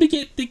fight him to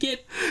get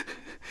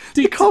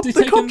the cop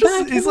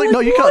just, he's like, "No,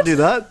 you can't do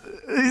that."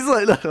 He's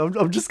like, "No,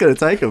 I'm just gonna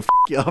take him.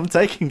 Yeah, I'm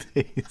taking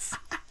these."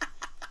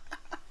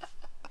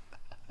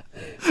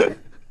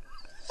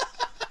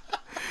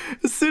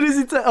 As soon as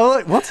I'm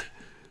like, "What?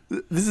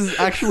 This is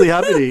actually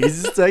happening."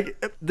 He's just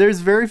like, there's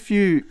very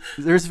few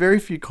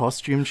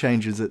costume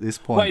changes at this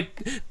point.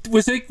 Wait,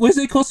 was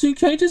there costume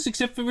changes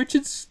except for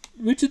Richard's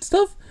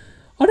stuff?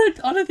 I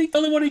don't think the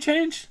only one who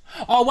changed.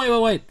 Oh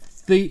wait.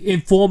 The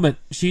informant,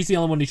 she's the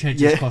only one who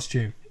changed his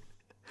costume.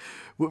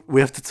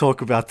 We have to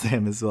talk about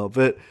them as well.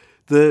 But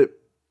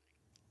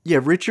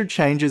Richard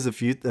changes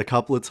a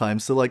couple of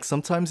times. So like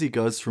sometimes he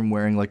goes from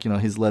wearing like,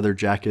 his leather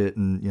jacket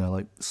and,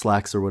 like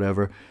slacks or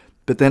whatever.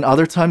 But then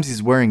other times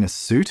he's wearing a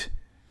suit.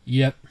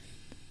 Yep.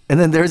 And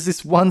then there's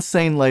this one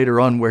scene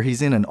later on where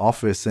he's in an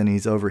office and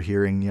he's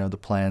overhearing, the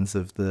plans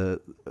of the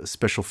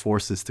special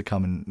forces to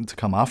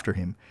come after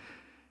him.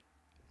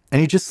 And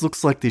he just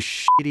looks like this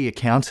shitty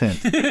accountant.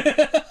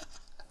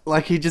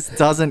 Like he just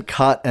doesn't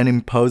cut an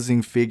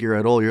imposing figure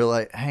at all. You're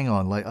like, hang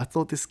on, like I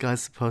thought this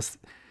guy's supposed to...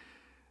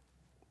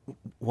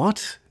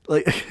 What?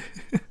 Like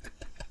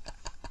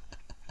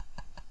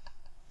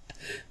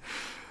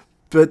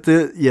But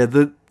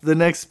the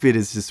next bit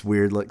is just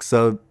weird. Like,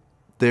 so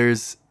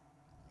there's,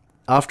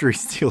 after he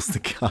steals the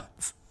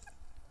guns,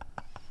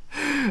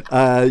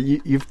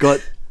 you've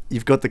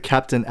got the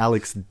Captain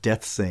Alex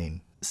death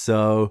scene.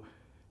 So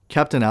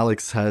Captain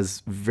Alex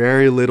has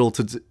very little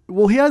to do.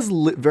 Well, he has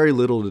very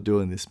little to do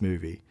in this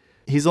movie.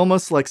 He's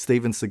almost like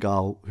Steven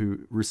Seagal, who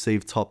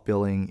received top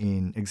billing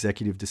in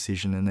Executive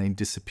Decision and then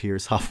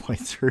disappears halfway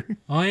through.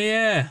 Oh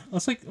yeah, I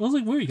was like, where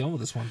are you going with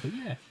this one? But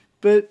yeah.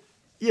 But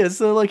yeah,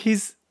 so like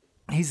he's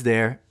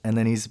there, and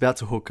then he's about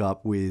to hook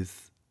up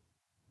with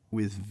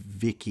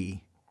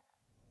Vicky,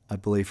 I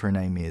believe her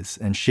name is,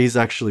 and she's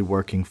actually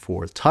working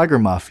for Tiger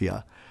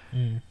Mafia.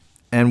 Mm.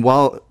 And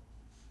while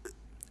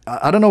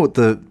I don't know what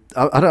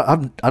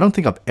I don't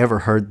think I've ever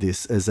heard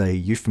this as a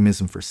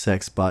euphemism for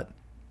sex, but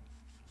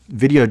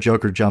Video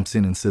Joker jumps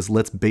in and says,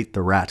 "Let's beat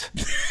the rat."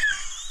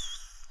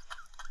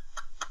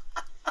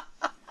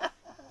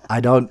 I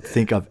don't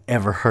think I've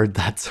ever heard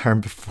that term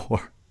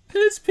before.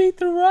 Let's beat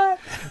the rat.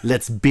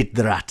 Let's beat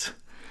the rat.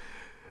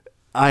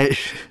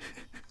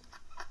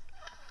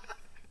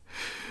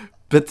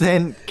 But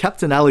then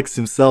Captain Alex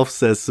himself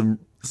says some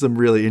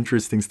really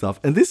interesting stuff.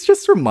 And this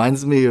just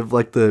reminds me of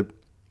like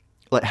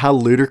how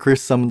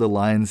ludicrous some of the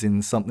lines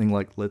in something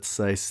like, let's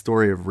say,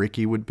 Story of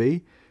Ricky would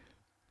be.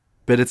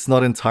 But it's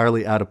not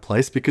entirely out of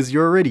place because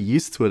you're already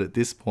used to it at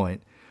this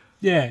point.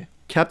 Yeah.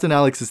 Captain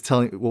Alex is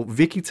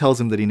Vicky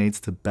tells him that he needs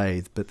to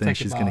bathe, but then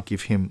she's going to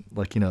give him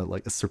like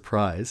a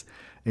surprise.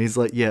 And he's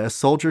like, yeah, a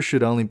soldier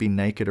should only be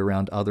naked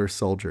around other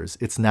soldiers.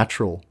 It's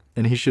natural.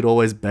 And he should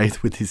always bathe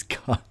with his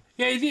gun.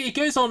 Yeah, he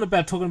goes on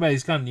about talking about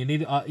his gun. You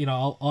need, I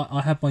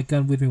have my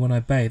gun with me when I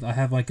bathe. I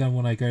have my gun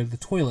when I go to the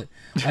toilet.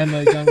 I have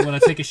my gun when I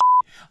take a shit.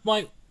 I'm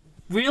like,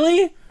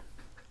 really?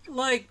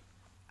 Like,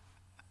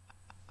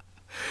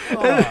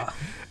 and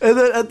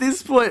then at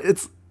this point,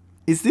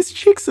 is this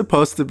chick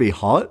supposed to be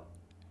hot?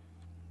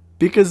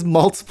 Because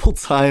multiple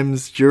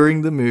times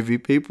during the movie,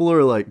 people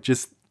are like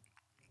just,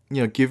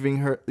 giving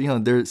her,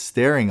 they're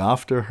staring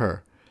after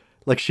her.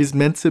 Like she's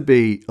meant to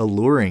be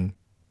alluring.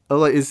 Oh,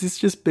 like, is this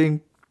just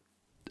being,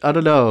 I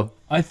don't know.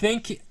 I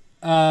think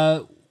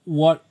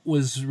what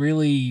was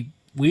really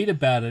weird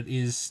about it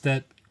is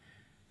that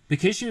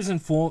because she was the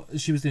informant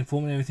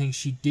and everything,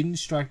 she didn't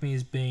strike me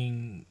as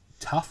being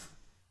tough.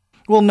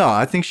 Well, no,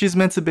 I think she's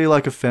meant to be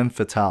like a femme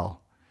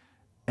fatale.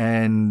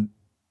 And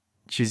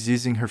she's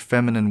using her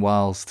feminine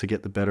wiles to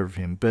get the better of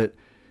him. But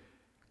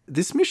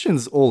this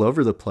mission's all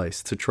over the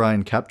place to try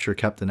and capture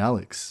Captain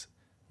Alex.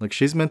 Like,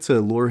 she's meant to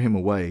lure him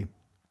away.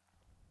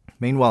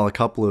 Meanwhile, a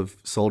couple of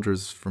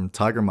soldiers from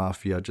Tiger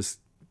Mafia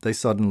they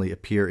suddenly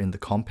appear in the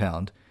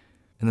compound.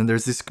 And then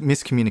there's this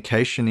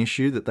miscommunication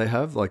issue that they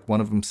have. Like,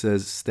 one of them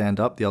says, stand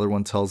up. The other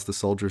one tells the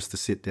soldiers to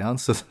sit down.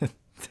 So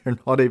they're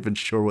not even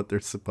sure what they're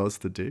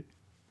supposed to do.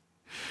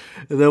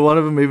 And then one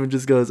of them even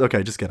just goes,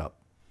 okay, just get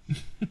up.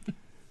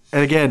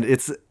 And again,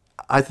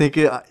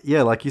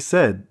 like you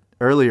said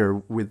earlier,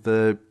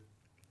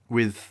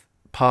 with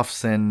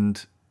Puffs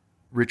and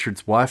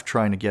Richard's wife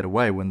trying to get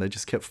away when they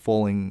just kept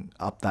falling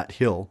up that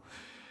hill.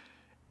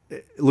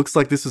 It looks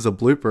like this was a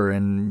blooper,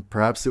 and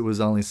perhaps it was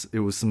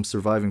some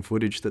surviving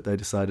footage that they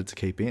decided to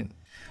keep in.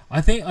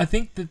 I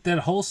think that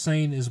whole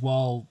scene as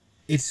well.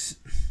 It's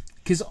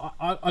because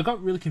I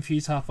got really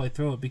confused halfway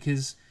through it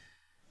because.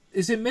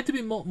 Is it meant to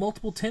be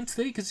multiple tents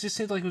there? Because it just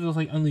seemed like it was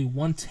like only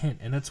one tent,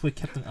 and that's where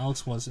Captain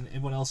Alex was, and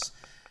everyone else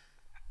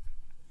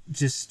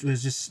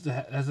was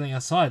everything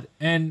outside.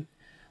 And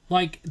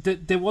like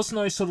there was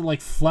no sort of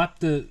like flap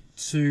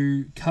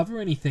to cover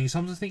anything. So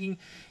I'm just thinking,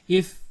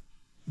 if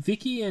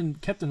Vicky and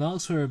Captain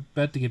Alex were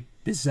about to get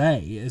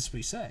busy, as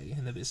we say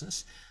in the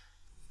business,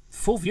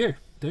 full view,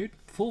 dude,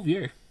 full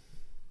view.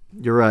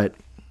 You're right,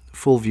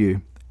 full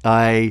view.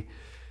 I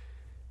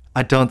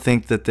don't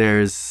think that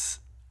there's.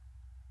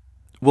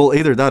 Well,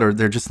 either that or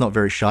they're just not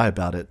very shy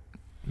about it.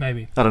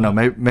 Maybe. I don't know.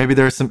 Maybe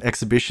there are some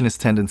exhibitionist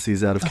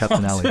tendencies out of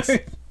Captain Alex.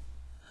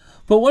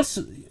 But what's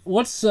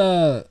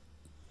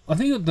I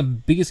think the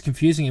biggest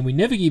confusing, and we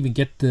never even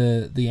get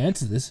the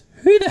answer to this,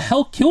 who the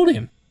hell killed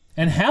him?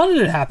 And how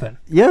did it happen?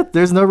 Yeah,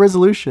 there's no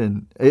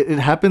resolution. It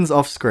happens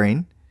off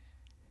screen.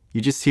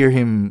 You just hear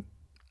him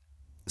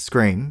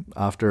scream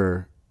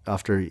after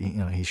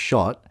he's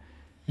shot.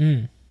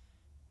 Mm.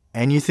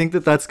 And you think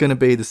that that's going to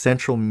be the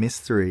central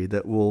mystery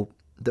that will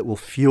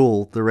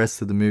fuel the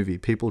rest of the movie,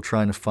 people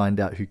trying to find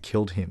out who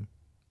killed him.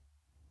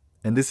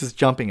 And this is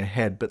jumping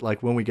ahead, but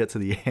like when we get to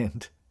the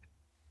end,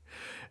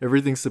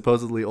 everything's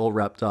supposedly all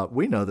wrapped up.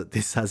 We know that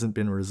this hasn't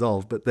been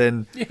resolved, but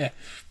then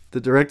the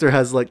director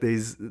has like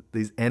these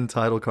end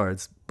title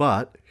cards,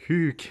 but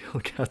who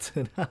killed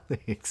Captain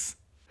Alex?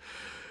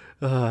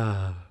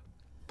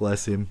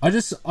 Bless him. I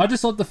just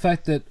love the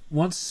fact that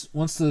once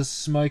the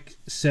smoke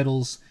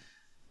settles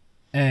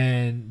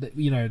and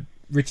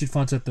Richard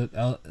finds out that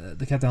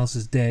the Captain Alex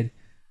is dead,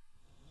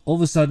 all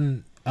of a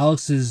sudden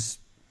Alex's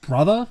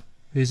brother,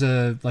 who's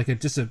a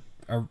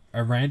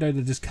rando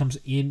that just comes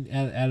in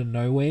out of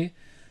nowhere,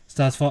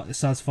 starts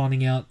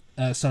finding out,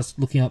 starts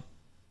looking up,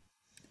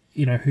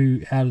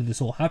 how did this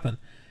all happen?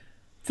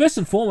 First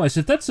and foremost,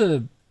 if that's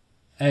a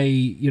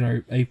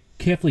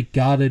carefully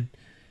guarded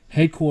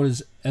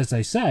headquarters, as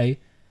they say,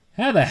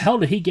 how the hell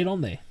did he get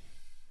on there?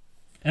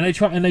 And they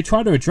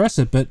try to address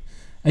it, but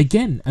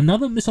again,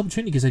 another missed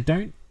opportunity because they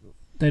don't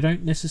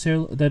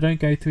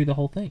go through the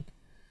whole thing.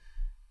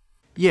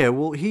 Yeah,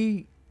 well,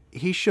 he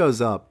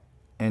shows up,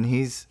 and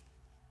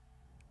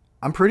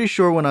I'm pretty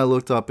sure when I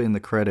looked up in the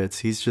credits,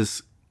 he's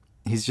just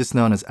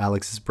known as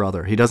Alex's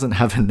brother. He doesn't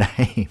have a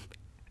name.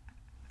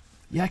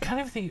 Yeah, I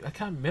can't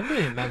remember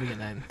him having a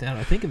name. Now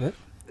I think of it.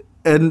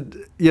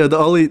 And yeah, the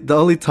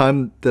only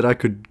time that I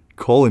could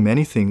call him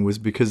anything was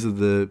because of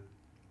the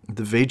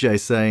VJ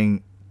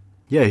saying,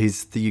 yeah,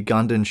 he's the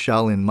Ugandan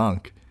Shaolin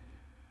monk.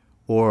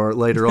 Or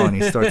later on,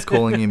 he starts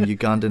calling him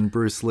Ugandan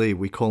Bruce Lee.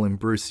 We call him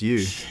Bruce Yu.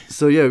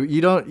 So yeah,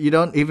 you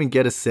don't even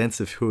get a sense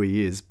of who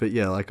he is. But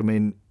yeah, like, I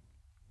mean,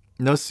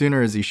 no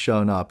sooner has he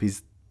shown up,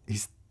 he's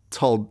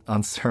told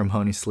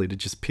unceremoniously to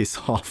just piss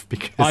off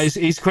because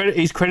He's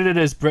credited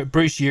as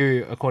Bruce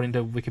Yu according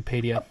to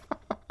Wikipedia.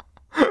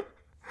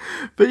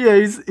 But yeah,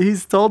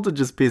 he's told to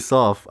just piss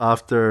off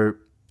after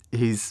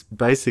he's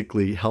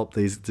basically helped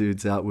these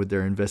dudes out with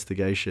their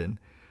investigation.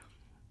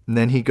 And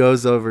then he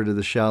goes over to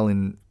the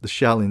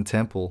Shaolin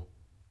Temple,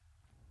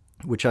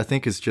 which I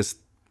think is just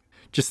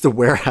a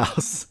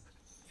warehouse.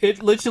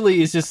 It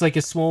literally is just like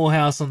a small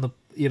house on the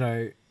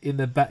in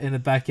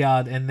the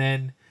backyard, and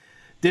then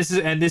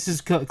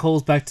this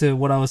calls back to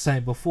what I was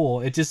saying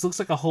before. It just looks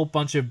like a whole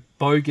bunch of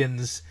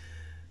bogans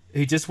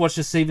who just watched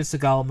a Steven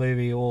Seagal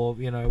movie or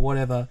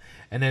whatever,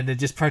 and then they're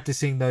just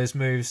practicing those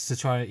moves to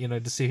try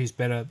to see who's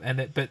better.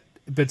 But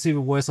it's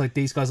even worse. Like,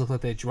 these guys look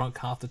like they're drunk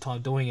half the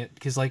time doing it,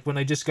 because like when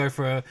they just go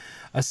for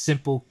a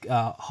simple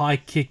high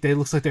kick, they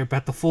looks like they're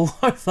about to fall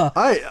over.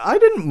 I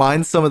didn't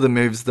mind some of the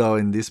moves though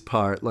in this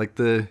part, like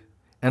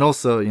and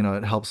also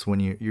it helps when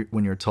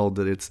you're told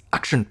that it's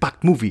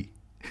action-packed movie.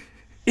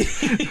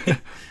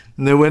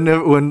 And then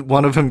when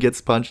one of them gets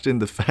punched in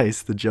the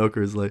face, the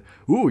Joker is like,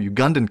 "Ooh,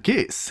 Ugandan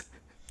kiss."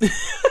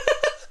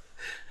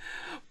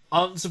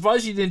 I'm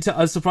surprised you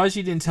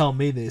didn't tell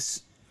me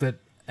this, and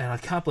I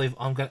can't believe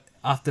I'm gonna,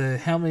 after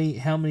how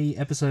many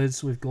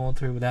episodes we've gone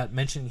through without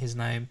mentioning his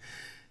name.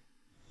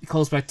 It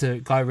calls back to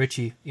Guy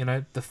Ritchie,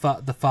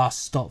 the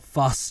fast stop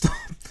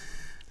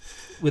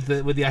with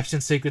the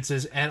action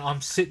sequences, and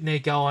I'm sitting there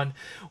going,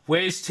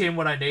 "Where's Tim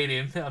when I need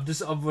him?" I'm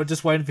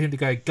just waiting for him to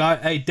go,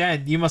 "Hey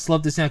Dan, you must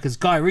love this now because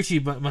Guy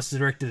Ritchie must have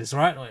directed this,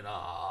 right?" I went,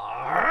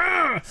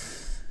 "Ah."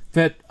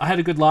 But I had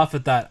a good laugh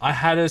at that. I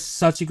had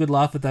such a good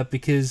laugh at that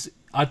because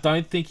I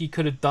don't think he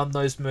could have done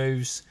those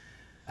moves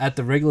at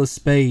the regular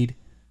speed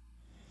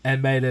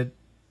and made it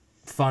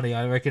funny.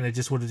 I reckon it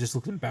just would have just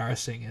looked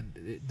embarrassing.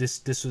 And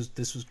this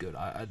was good.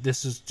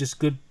 This was just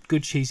good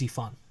cheesy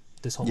fun.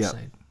 This whole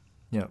scene.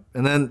 Yeah,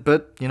 and then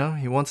but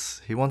he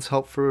wants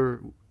help for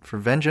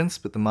vengeance,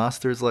 but the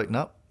master is like,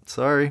 "Nope,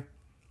 sorry,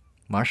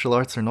 martial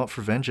arts are not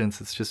for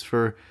vengeance. It's just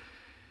for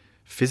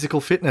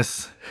physical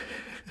fitness."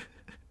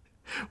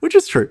 Which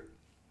is true.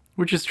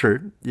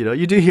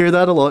 You do hear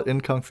that a lot in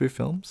kung fu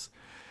films.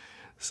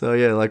 So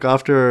yeah, like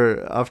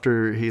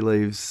after he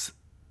leaves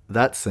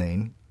that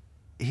scene,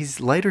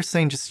 he's later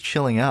seen just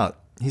chilling out.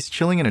 He's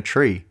chilling in a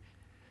tree.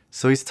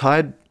 So he's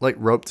tied like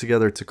rope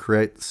together to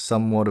create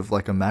somewhat of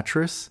like a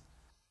mattress.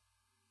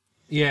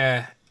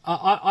 Yeah,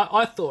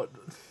 I thought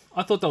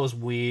that was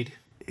weird.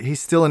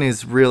 He's still in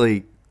his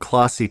really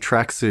classy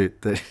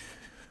tracksuit that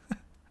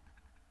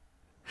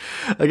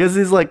I guess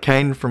he's like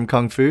Kane from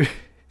Kung Fu.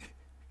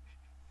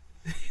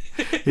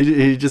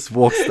 he just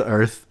walks the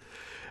earth.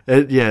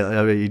 And yeah,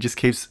 I mean, he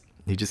keeps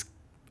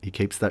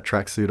that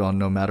tracksuit on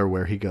no matter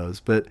where he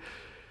goes. But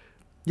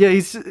yeah,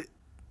 he's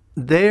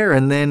there,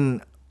 and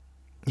then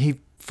he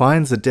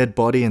finds a dead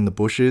body in the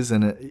bushes,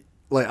 and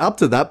like up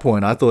to that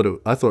point, I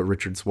thought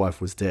Richard's wife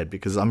was dead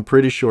because I'm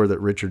pretty sure that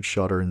Richard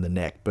shot her in the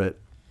neck. But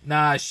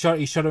nah,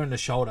 he shot her in the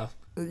shoulder.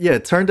 Yeah,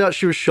 it turned out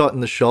she was shot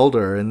in the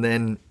shoulder, and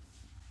then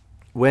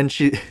when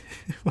she's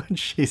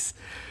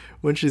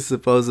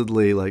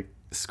supposedly like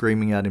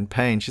screaming out in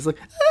pain, she's like,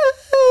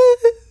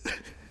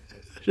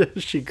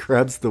 she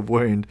grabs the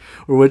wound.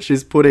 Or when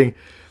she's putting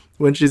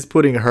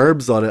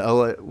herbs on it,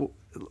 I'm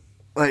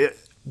like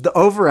the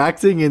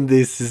overacting in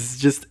this is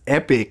just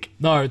epic.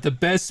 No, the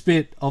best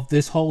bit of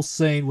this whole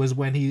scene was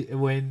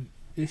when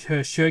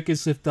her shirt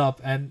gets lifted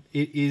up and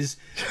it is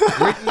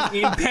written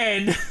in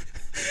pen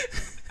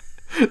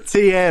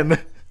TM.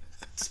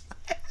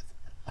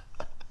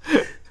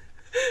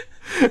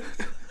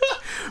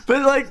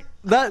 But like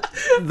that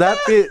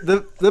bit,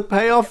 the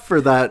payoff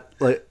for that,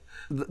 like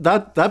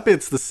that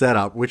bit's the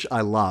setup, which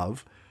I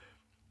love.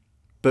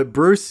 But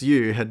Bruce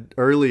Yu had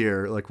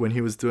earlier, like when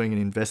he was doing an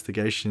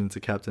investigation into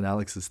Captain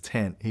Alex's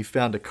tent, he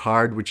found a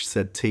card which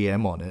said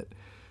TM on it.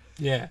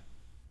 Yeah.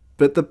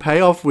 But the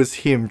payoff was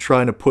him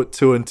trying to put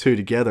two and two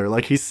together.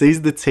 Like he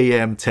sees the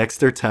TM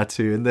Texter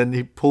tattoo, and then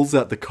he pulls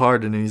out the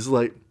card and he's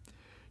like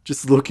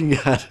just looking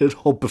at it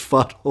all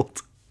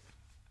befuddled.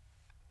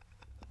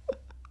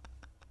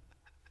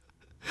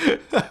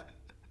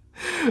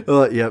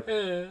 Yep.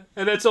 Yeah.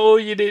 And that's all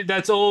you need.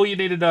 That's all you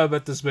need to know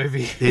about this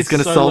movie. He's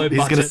gonna solve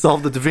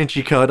the Da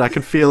Vinci Code. I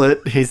can feel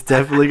it. He's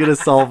definitely gonna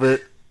solve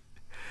it.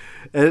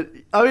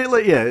 And I mean,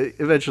 like, yeah.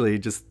 Eventually, he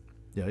just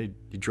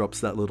he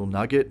drops that little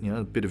nugget.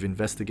 A bit of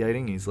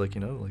investigating. He's like,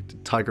 like,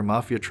 did Tiger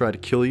Mafia try to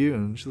kill you?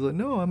 And she's like,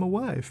 no, I'm a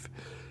wife.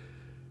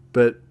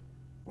 But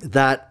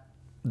that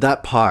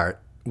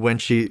part when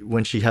she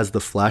has the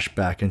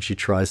flashback and she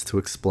tries to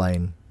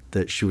explain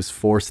that she was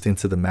forced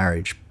into the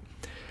marriage.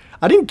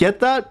 I didn't get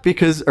that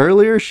because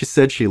earlier she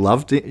said she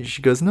loved it.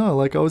 She goes, no,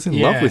 like I was in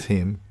love with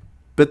him.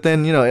 But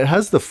then, it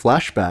has the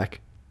flashback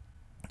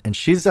and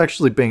she's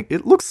actually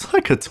it looks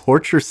like a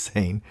torture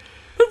scene.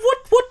 But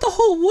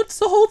what's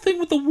the whole thing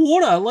with the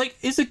water? Like,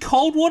 is it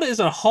cold water? Is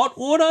it hot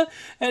water?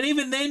 And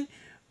even then,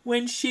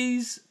 when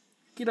she's,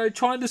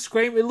 trying to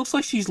scream, it looks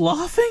like she's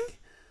laughing.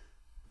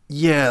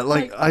 Yeah,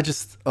 like I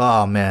just,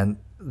 oh man,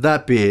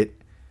 that bit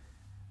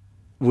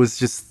was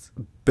just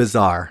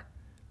bizarre.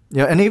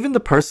 Yeah, and even the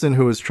person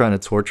who was trying to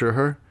torture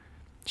her,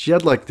 she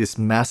had like this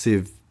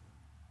massive,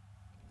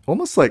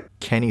 almost like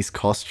Kenny's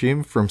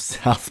costume from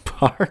South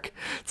Park.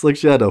 It's like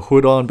she had a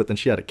hood on, but then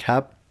she had a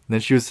cap. And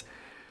then she was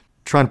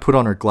trying to put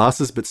on her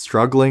glasses, but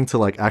struggling to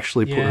like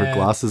actually put her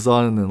glasses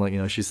on. And then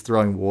like, she's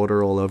throwing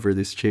water all over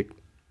this chick.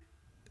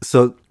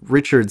 So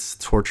Richard's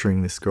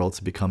torturing this girl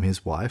to become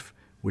his wife,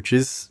 which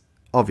is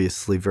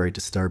obviously very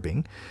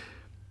disturbing.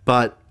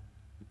 But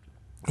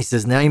he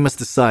says, now you must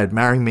decide,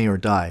 marry me or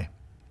die.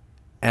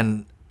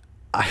 And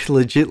I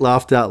legit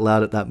laughed out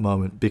loud at that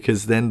moment,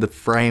 because then the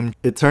frame,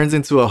 it turns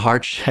into a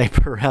heart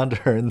shape around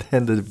her, and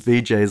then the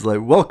VJ is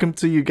like, welcome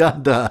to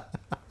Uganda.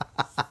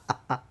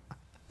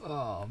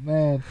 Oh,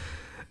 man.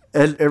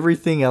 And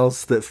everything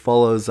else that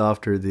follows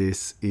after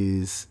this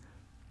is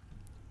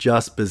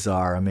just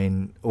bizarre. I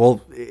mean,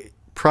 well,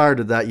 prior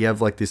to that, you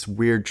have like this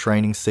weird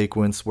training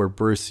sequence where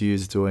Bruce Yu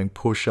is doing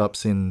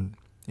push-ups in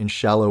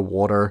shallow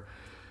water.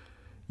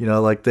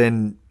 Like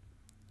then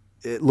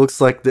it looks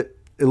like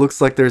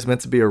there's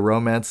meant to be a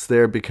romance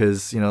there,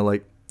 because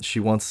like she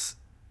wants,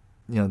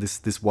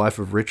 this wife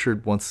of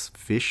Richard wants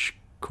fish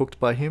cooked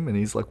by him, and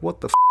he's like,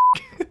 what the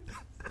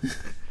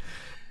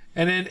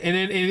and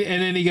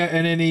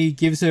then he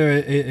gives her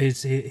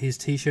his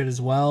t-shirt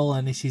as well,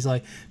 and she's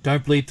like,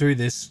 don't bleed through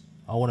this,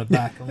 I want it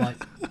back. I'm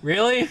like,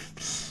 really?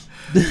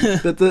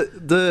 But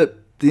the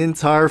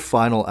entire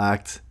final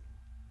act,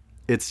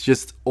 it's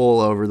just all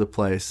over the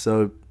place.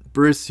 So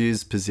Bruce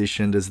Yu's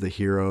positioned as the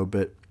hero,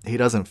 but he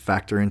doesn't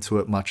factor into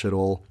it much at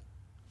all.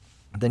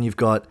 Then you've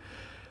got,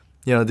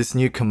 this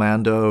new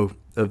commando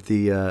of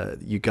the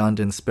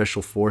Ugandan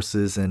Special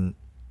Forces, and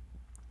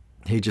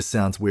he just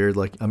sounds weird.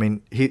 Like, I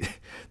mean,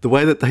 the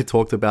way that they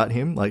talked about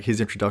him, like his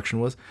introduction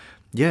was,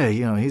 yeah,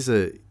 he's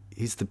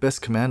the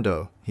best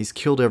commando. He's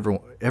killed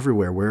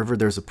everywhere, wherever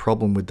there's a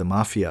problem with the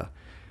mafia.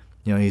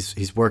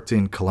 He's worked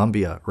in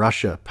Colombia,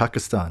 Russia,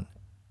 Pakistan,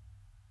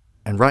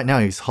 and right now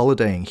he's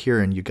holidaying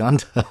here in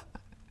Uganda.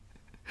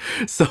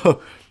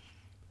 So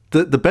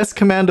the best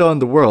commando in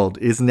the world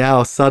is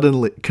now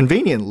suddenly,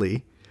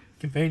 conveniently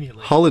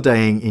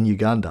holidaying in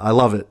Uganda. I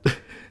love it.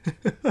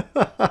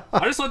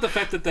 I just like the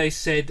fact that they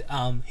said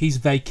he's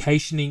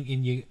vacationing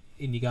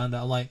in Uganda.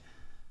 I'm like,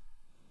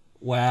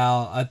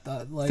 wow.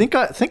 I think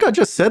I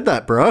just said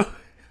that, bro.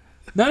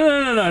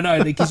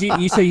 No. Because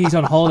you say he's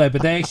on holiday,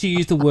 but they actually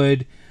use the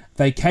word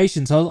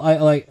vacation. So I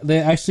like,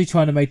 they're actually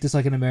trying to make this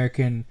like an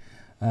American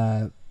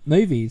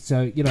movie.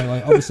 So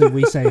like obviously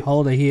we say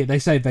holiday here, they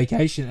say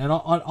vacation, and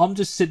I'm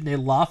just sitting there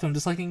laughing. I'm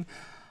just like,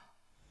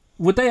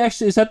 would they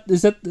actually? Is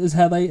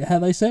how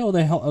they say, or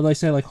they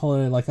say like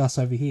holiday like us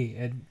over here?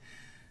 And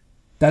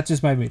that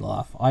just made me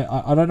laugh.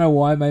 I don't know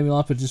why it made me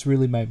laugh, but it just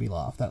really made me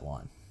laugh, that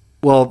line.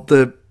 Well,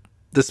 the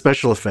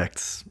special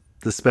effects.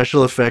 The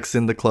special effects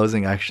in the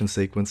closing action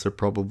sequence are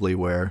probably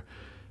where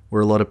a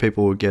lot of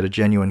people would get a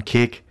genuine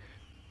kick.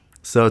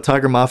 So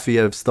Tiger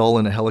Mafia have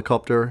stolen a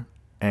helicopter,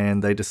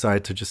 and they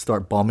decide to just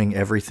start bombing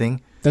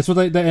everything. That's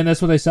what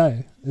that's what they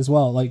say as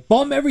well. Like,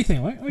 bomb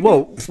everything, right? Okay.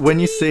 Well, when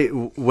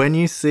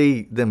you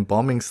see them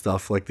bombing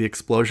stuff, like the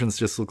explosions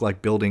just look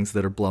like buildings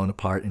that are blown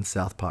apart in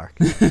South Park.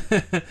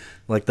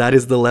 Like, that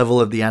is the level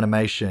of the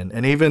animation,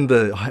 and even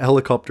the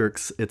helicopter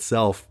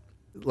itself.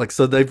 Like,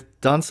 so they've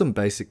done some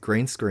basic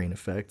green screen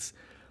effects,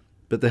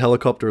 but the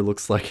helicopter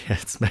looks like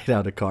it's made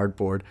out of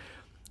cardboard.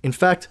 In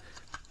fact,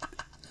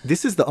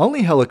 this is the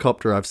only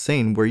helicopter I've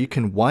seen where you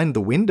can wind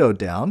the window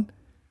down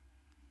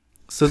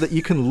so that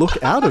you can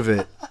look out of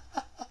it.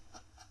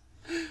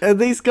 And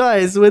these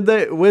guys,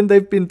 when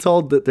they've been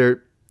told that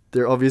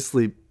they're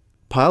obviously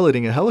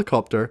piloting a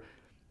helicopter,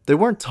 they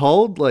weren't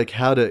told like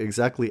how to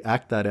exactly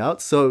act that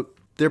out. So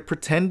they're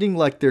pretending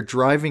like they're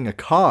driving a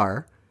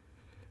car,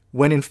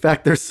 when in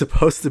fact they're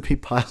supposed to be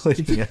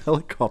piloting a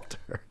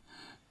helicopter.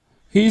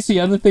 Here's the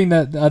other thing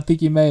that I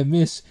think you may have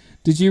missed.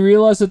 Did you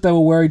realize that they were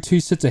wearing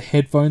 2 sets of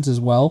headphones as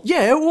well?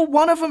 Yeah, well,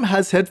 one of them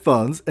has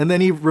headphones, and then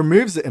he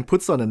removes it and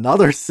puts on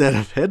another set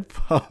of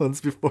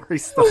headphones before he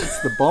starts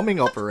the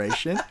bombing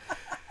operation.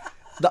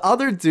 The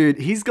other dude,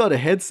 he's got a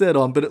headset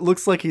on, but it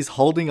looks like he's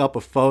holding up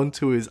a phone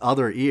to his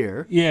other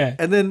ear. Yeah.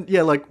 And then,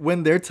 like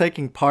when they're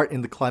taking part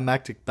in the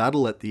climactic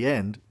battle at the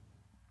end,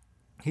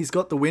 he's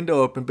got the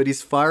window open, but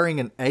he's firing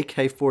an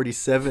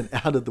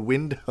AK-47 out of the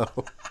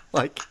window.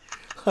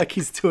 like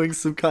he's doing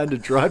some kind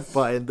of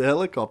drive-by in the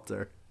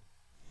helicopter.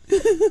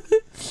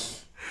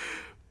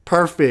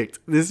 Perfect.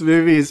 This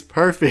movie is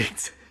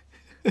perfect.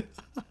 And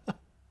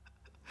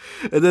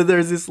then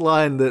there's this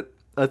line that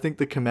I think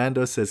the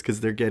commando says, because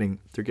they're getting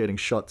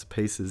shot to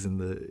pieces in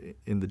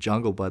the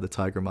jungle by the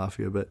Tiger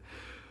Mafia, but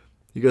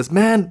he goes,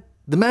 "Man,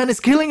 the man is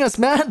killing us,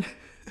 man."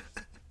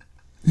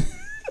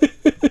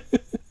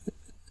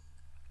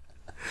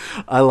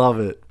 I love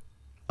it.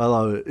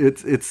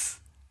 It's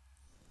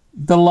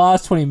the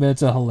last 20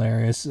 minutes are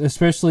hilarious,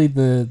 especially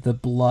the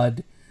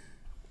blood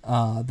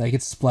that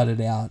gets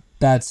splattered out.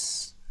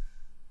 That's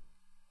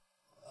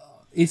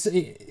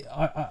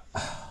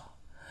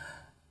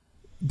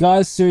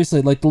Guys,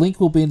 seriously, like the link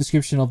will be in the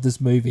description of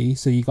this movie,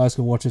 so you guys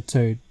can watch it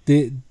too.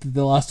 The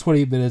last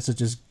 20 minutes are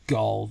just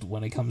gold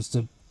when it comes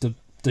to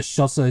the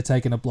shots that they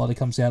take and the blood that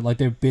comes out. Like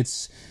there are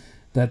bits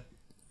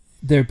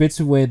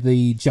where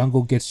the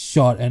jungle gets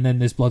shot and then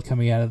there's blood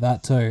coming out of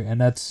that too, and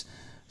that's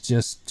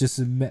just just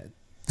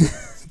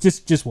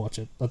watch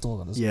it. That's all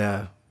that is.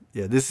 Yeah.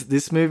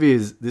 This movie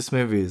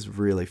is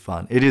really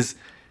fun. It is,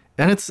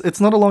 and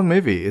it's not a long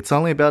movie. It's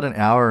only about an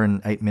hour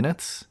and 8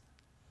 minutes,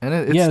 and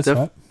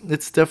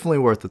it's definitely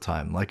worth the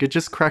time. Like it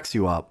just cracks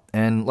you up.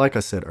 And like I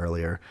said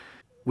earlier,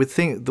 with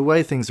the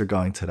way things are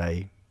going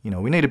today,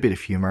 we need a bit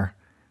of humor.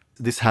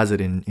 This has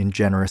it in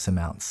generous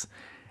amounts,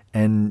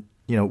 and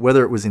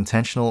whether it was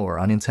intentional or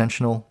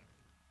unintentional,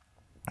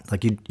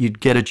 like you'd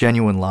get a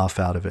genuine laugh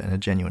out of it and a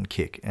genuine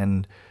kick.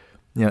 And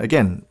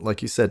again,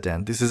 like you said,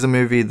 Dan, this is a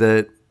movie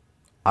that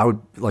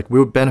we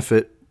would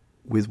benefit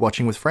with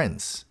watching with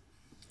friends.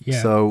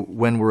 Yeah. So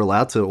when we're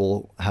allowed to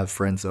all have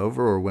friends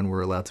over, or when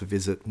we're allowed to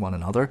visit one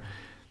another,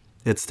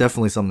 it's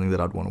definitely something that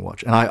I'd want to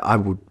watch. And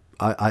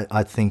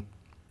I think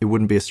it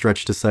wouldn't be a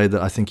stretch to say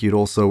that I think you'd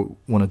also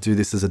want to do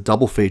this as a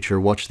double feature,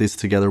 watch this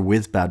together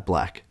with Bad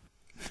Black.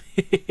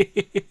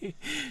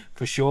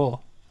 For sure.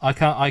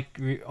 I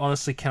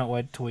honestly cannot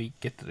wait till we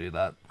get to do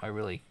that. I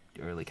really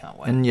can't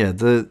wait. And yeah,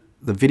 the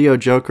Video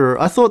Joker,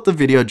 I thought the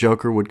Video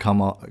Joker would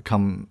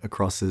come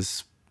across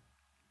as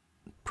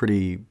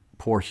pretty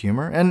poor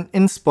humor, and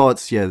in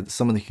spots, yeah,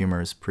 some of the humor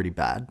is pretty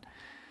bad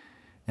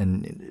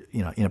and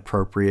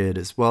inappropriate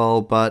as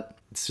well, but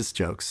it's just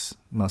jokes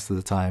most of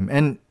the time.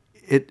 And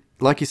it,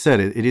 like you said,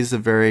 it is a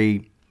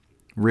very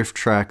riff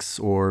tracks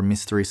or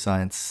Mystery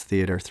Science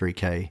Theater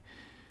 3K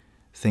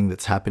thing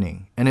that's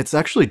happening, and it's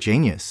actually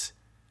genius.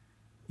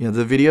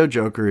 The Video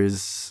Joker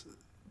is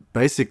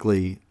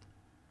basically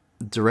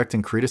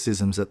directing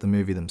criticisms at the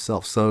movie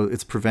themselves, so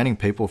it's preventing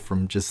people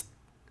from just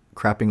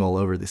crapping all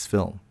over this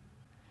film,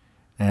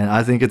 and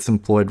I think it's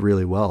employed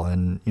really well.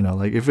 And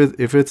like if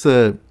it's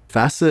a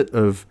facet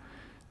of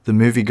the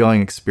movie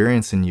going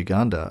experience in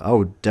Uganda, I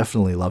would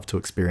definitely love to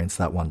experience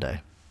that one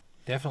day.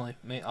 Definitely,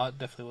 I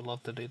definitely would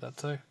love to do that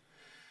too.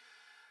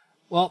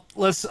 Well,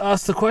 let's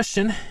ask the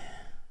question: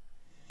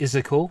 is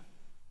it cool?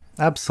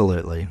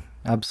 Absolutely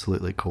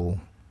cool.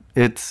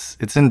 It's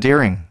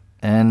endearing.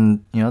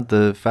 And,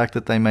 the fact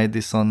that they made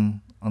this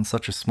on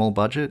such a small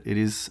budget, it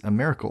is a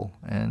miracle.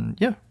 And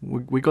yeah,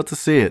 we got to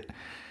see it.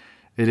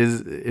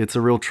 It's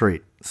a real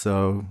treat.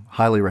 So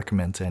highly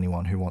recommend to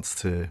anyone who wants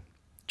to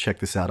check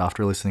this out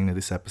after listening to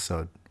this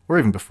episode, or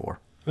even before.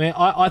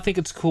 I think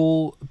it's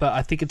cool, but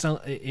I think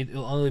it'll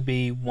only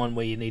be one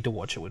where you need to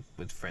watch it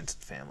with friends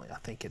and family. I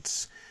think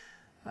it's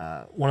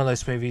one of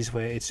those movies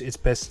where it's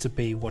best to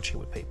be watching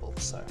with people.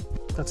 So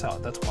that's why I'll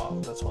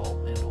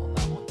end on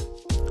that one.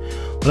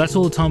 Well, that's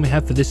all the time we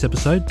have for this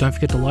episode. Don't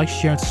forget to like,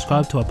 share, and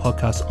subscribe to our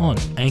podcast on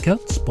Anchor,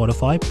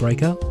 Spotify,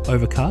 Breaker,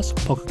 Overcast,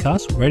 Pocket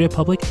Cast, Radio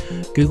Public,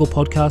 Google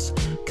Podcasts,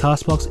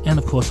 Castbox, and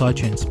of course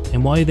iTunes.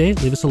 And while you're there,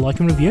 leave us a like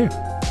and review.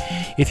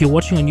 If you're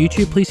watching on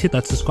YouTube, please hit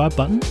that subscribe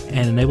button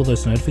and enable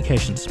those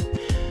notifications.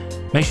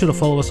 Make sure to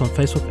follow us on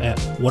Facebook at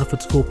What If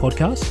It's Cool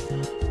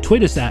Podcast,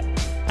 tweet us at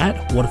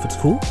What If It's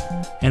Cool,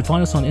 and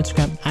find us on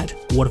Instagram at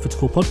What If It's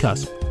Cool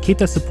Podcast. Keep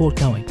that support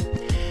going.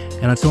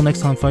 And until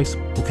next time, folks,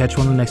 we'll catch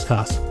you on the next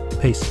cast.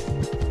 Peace.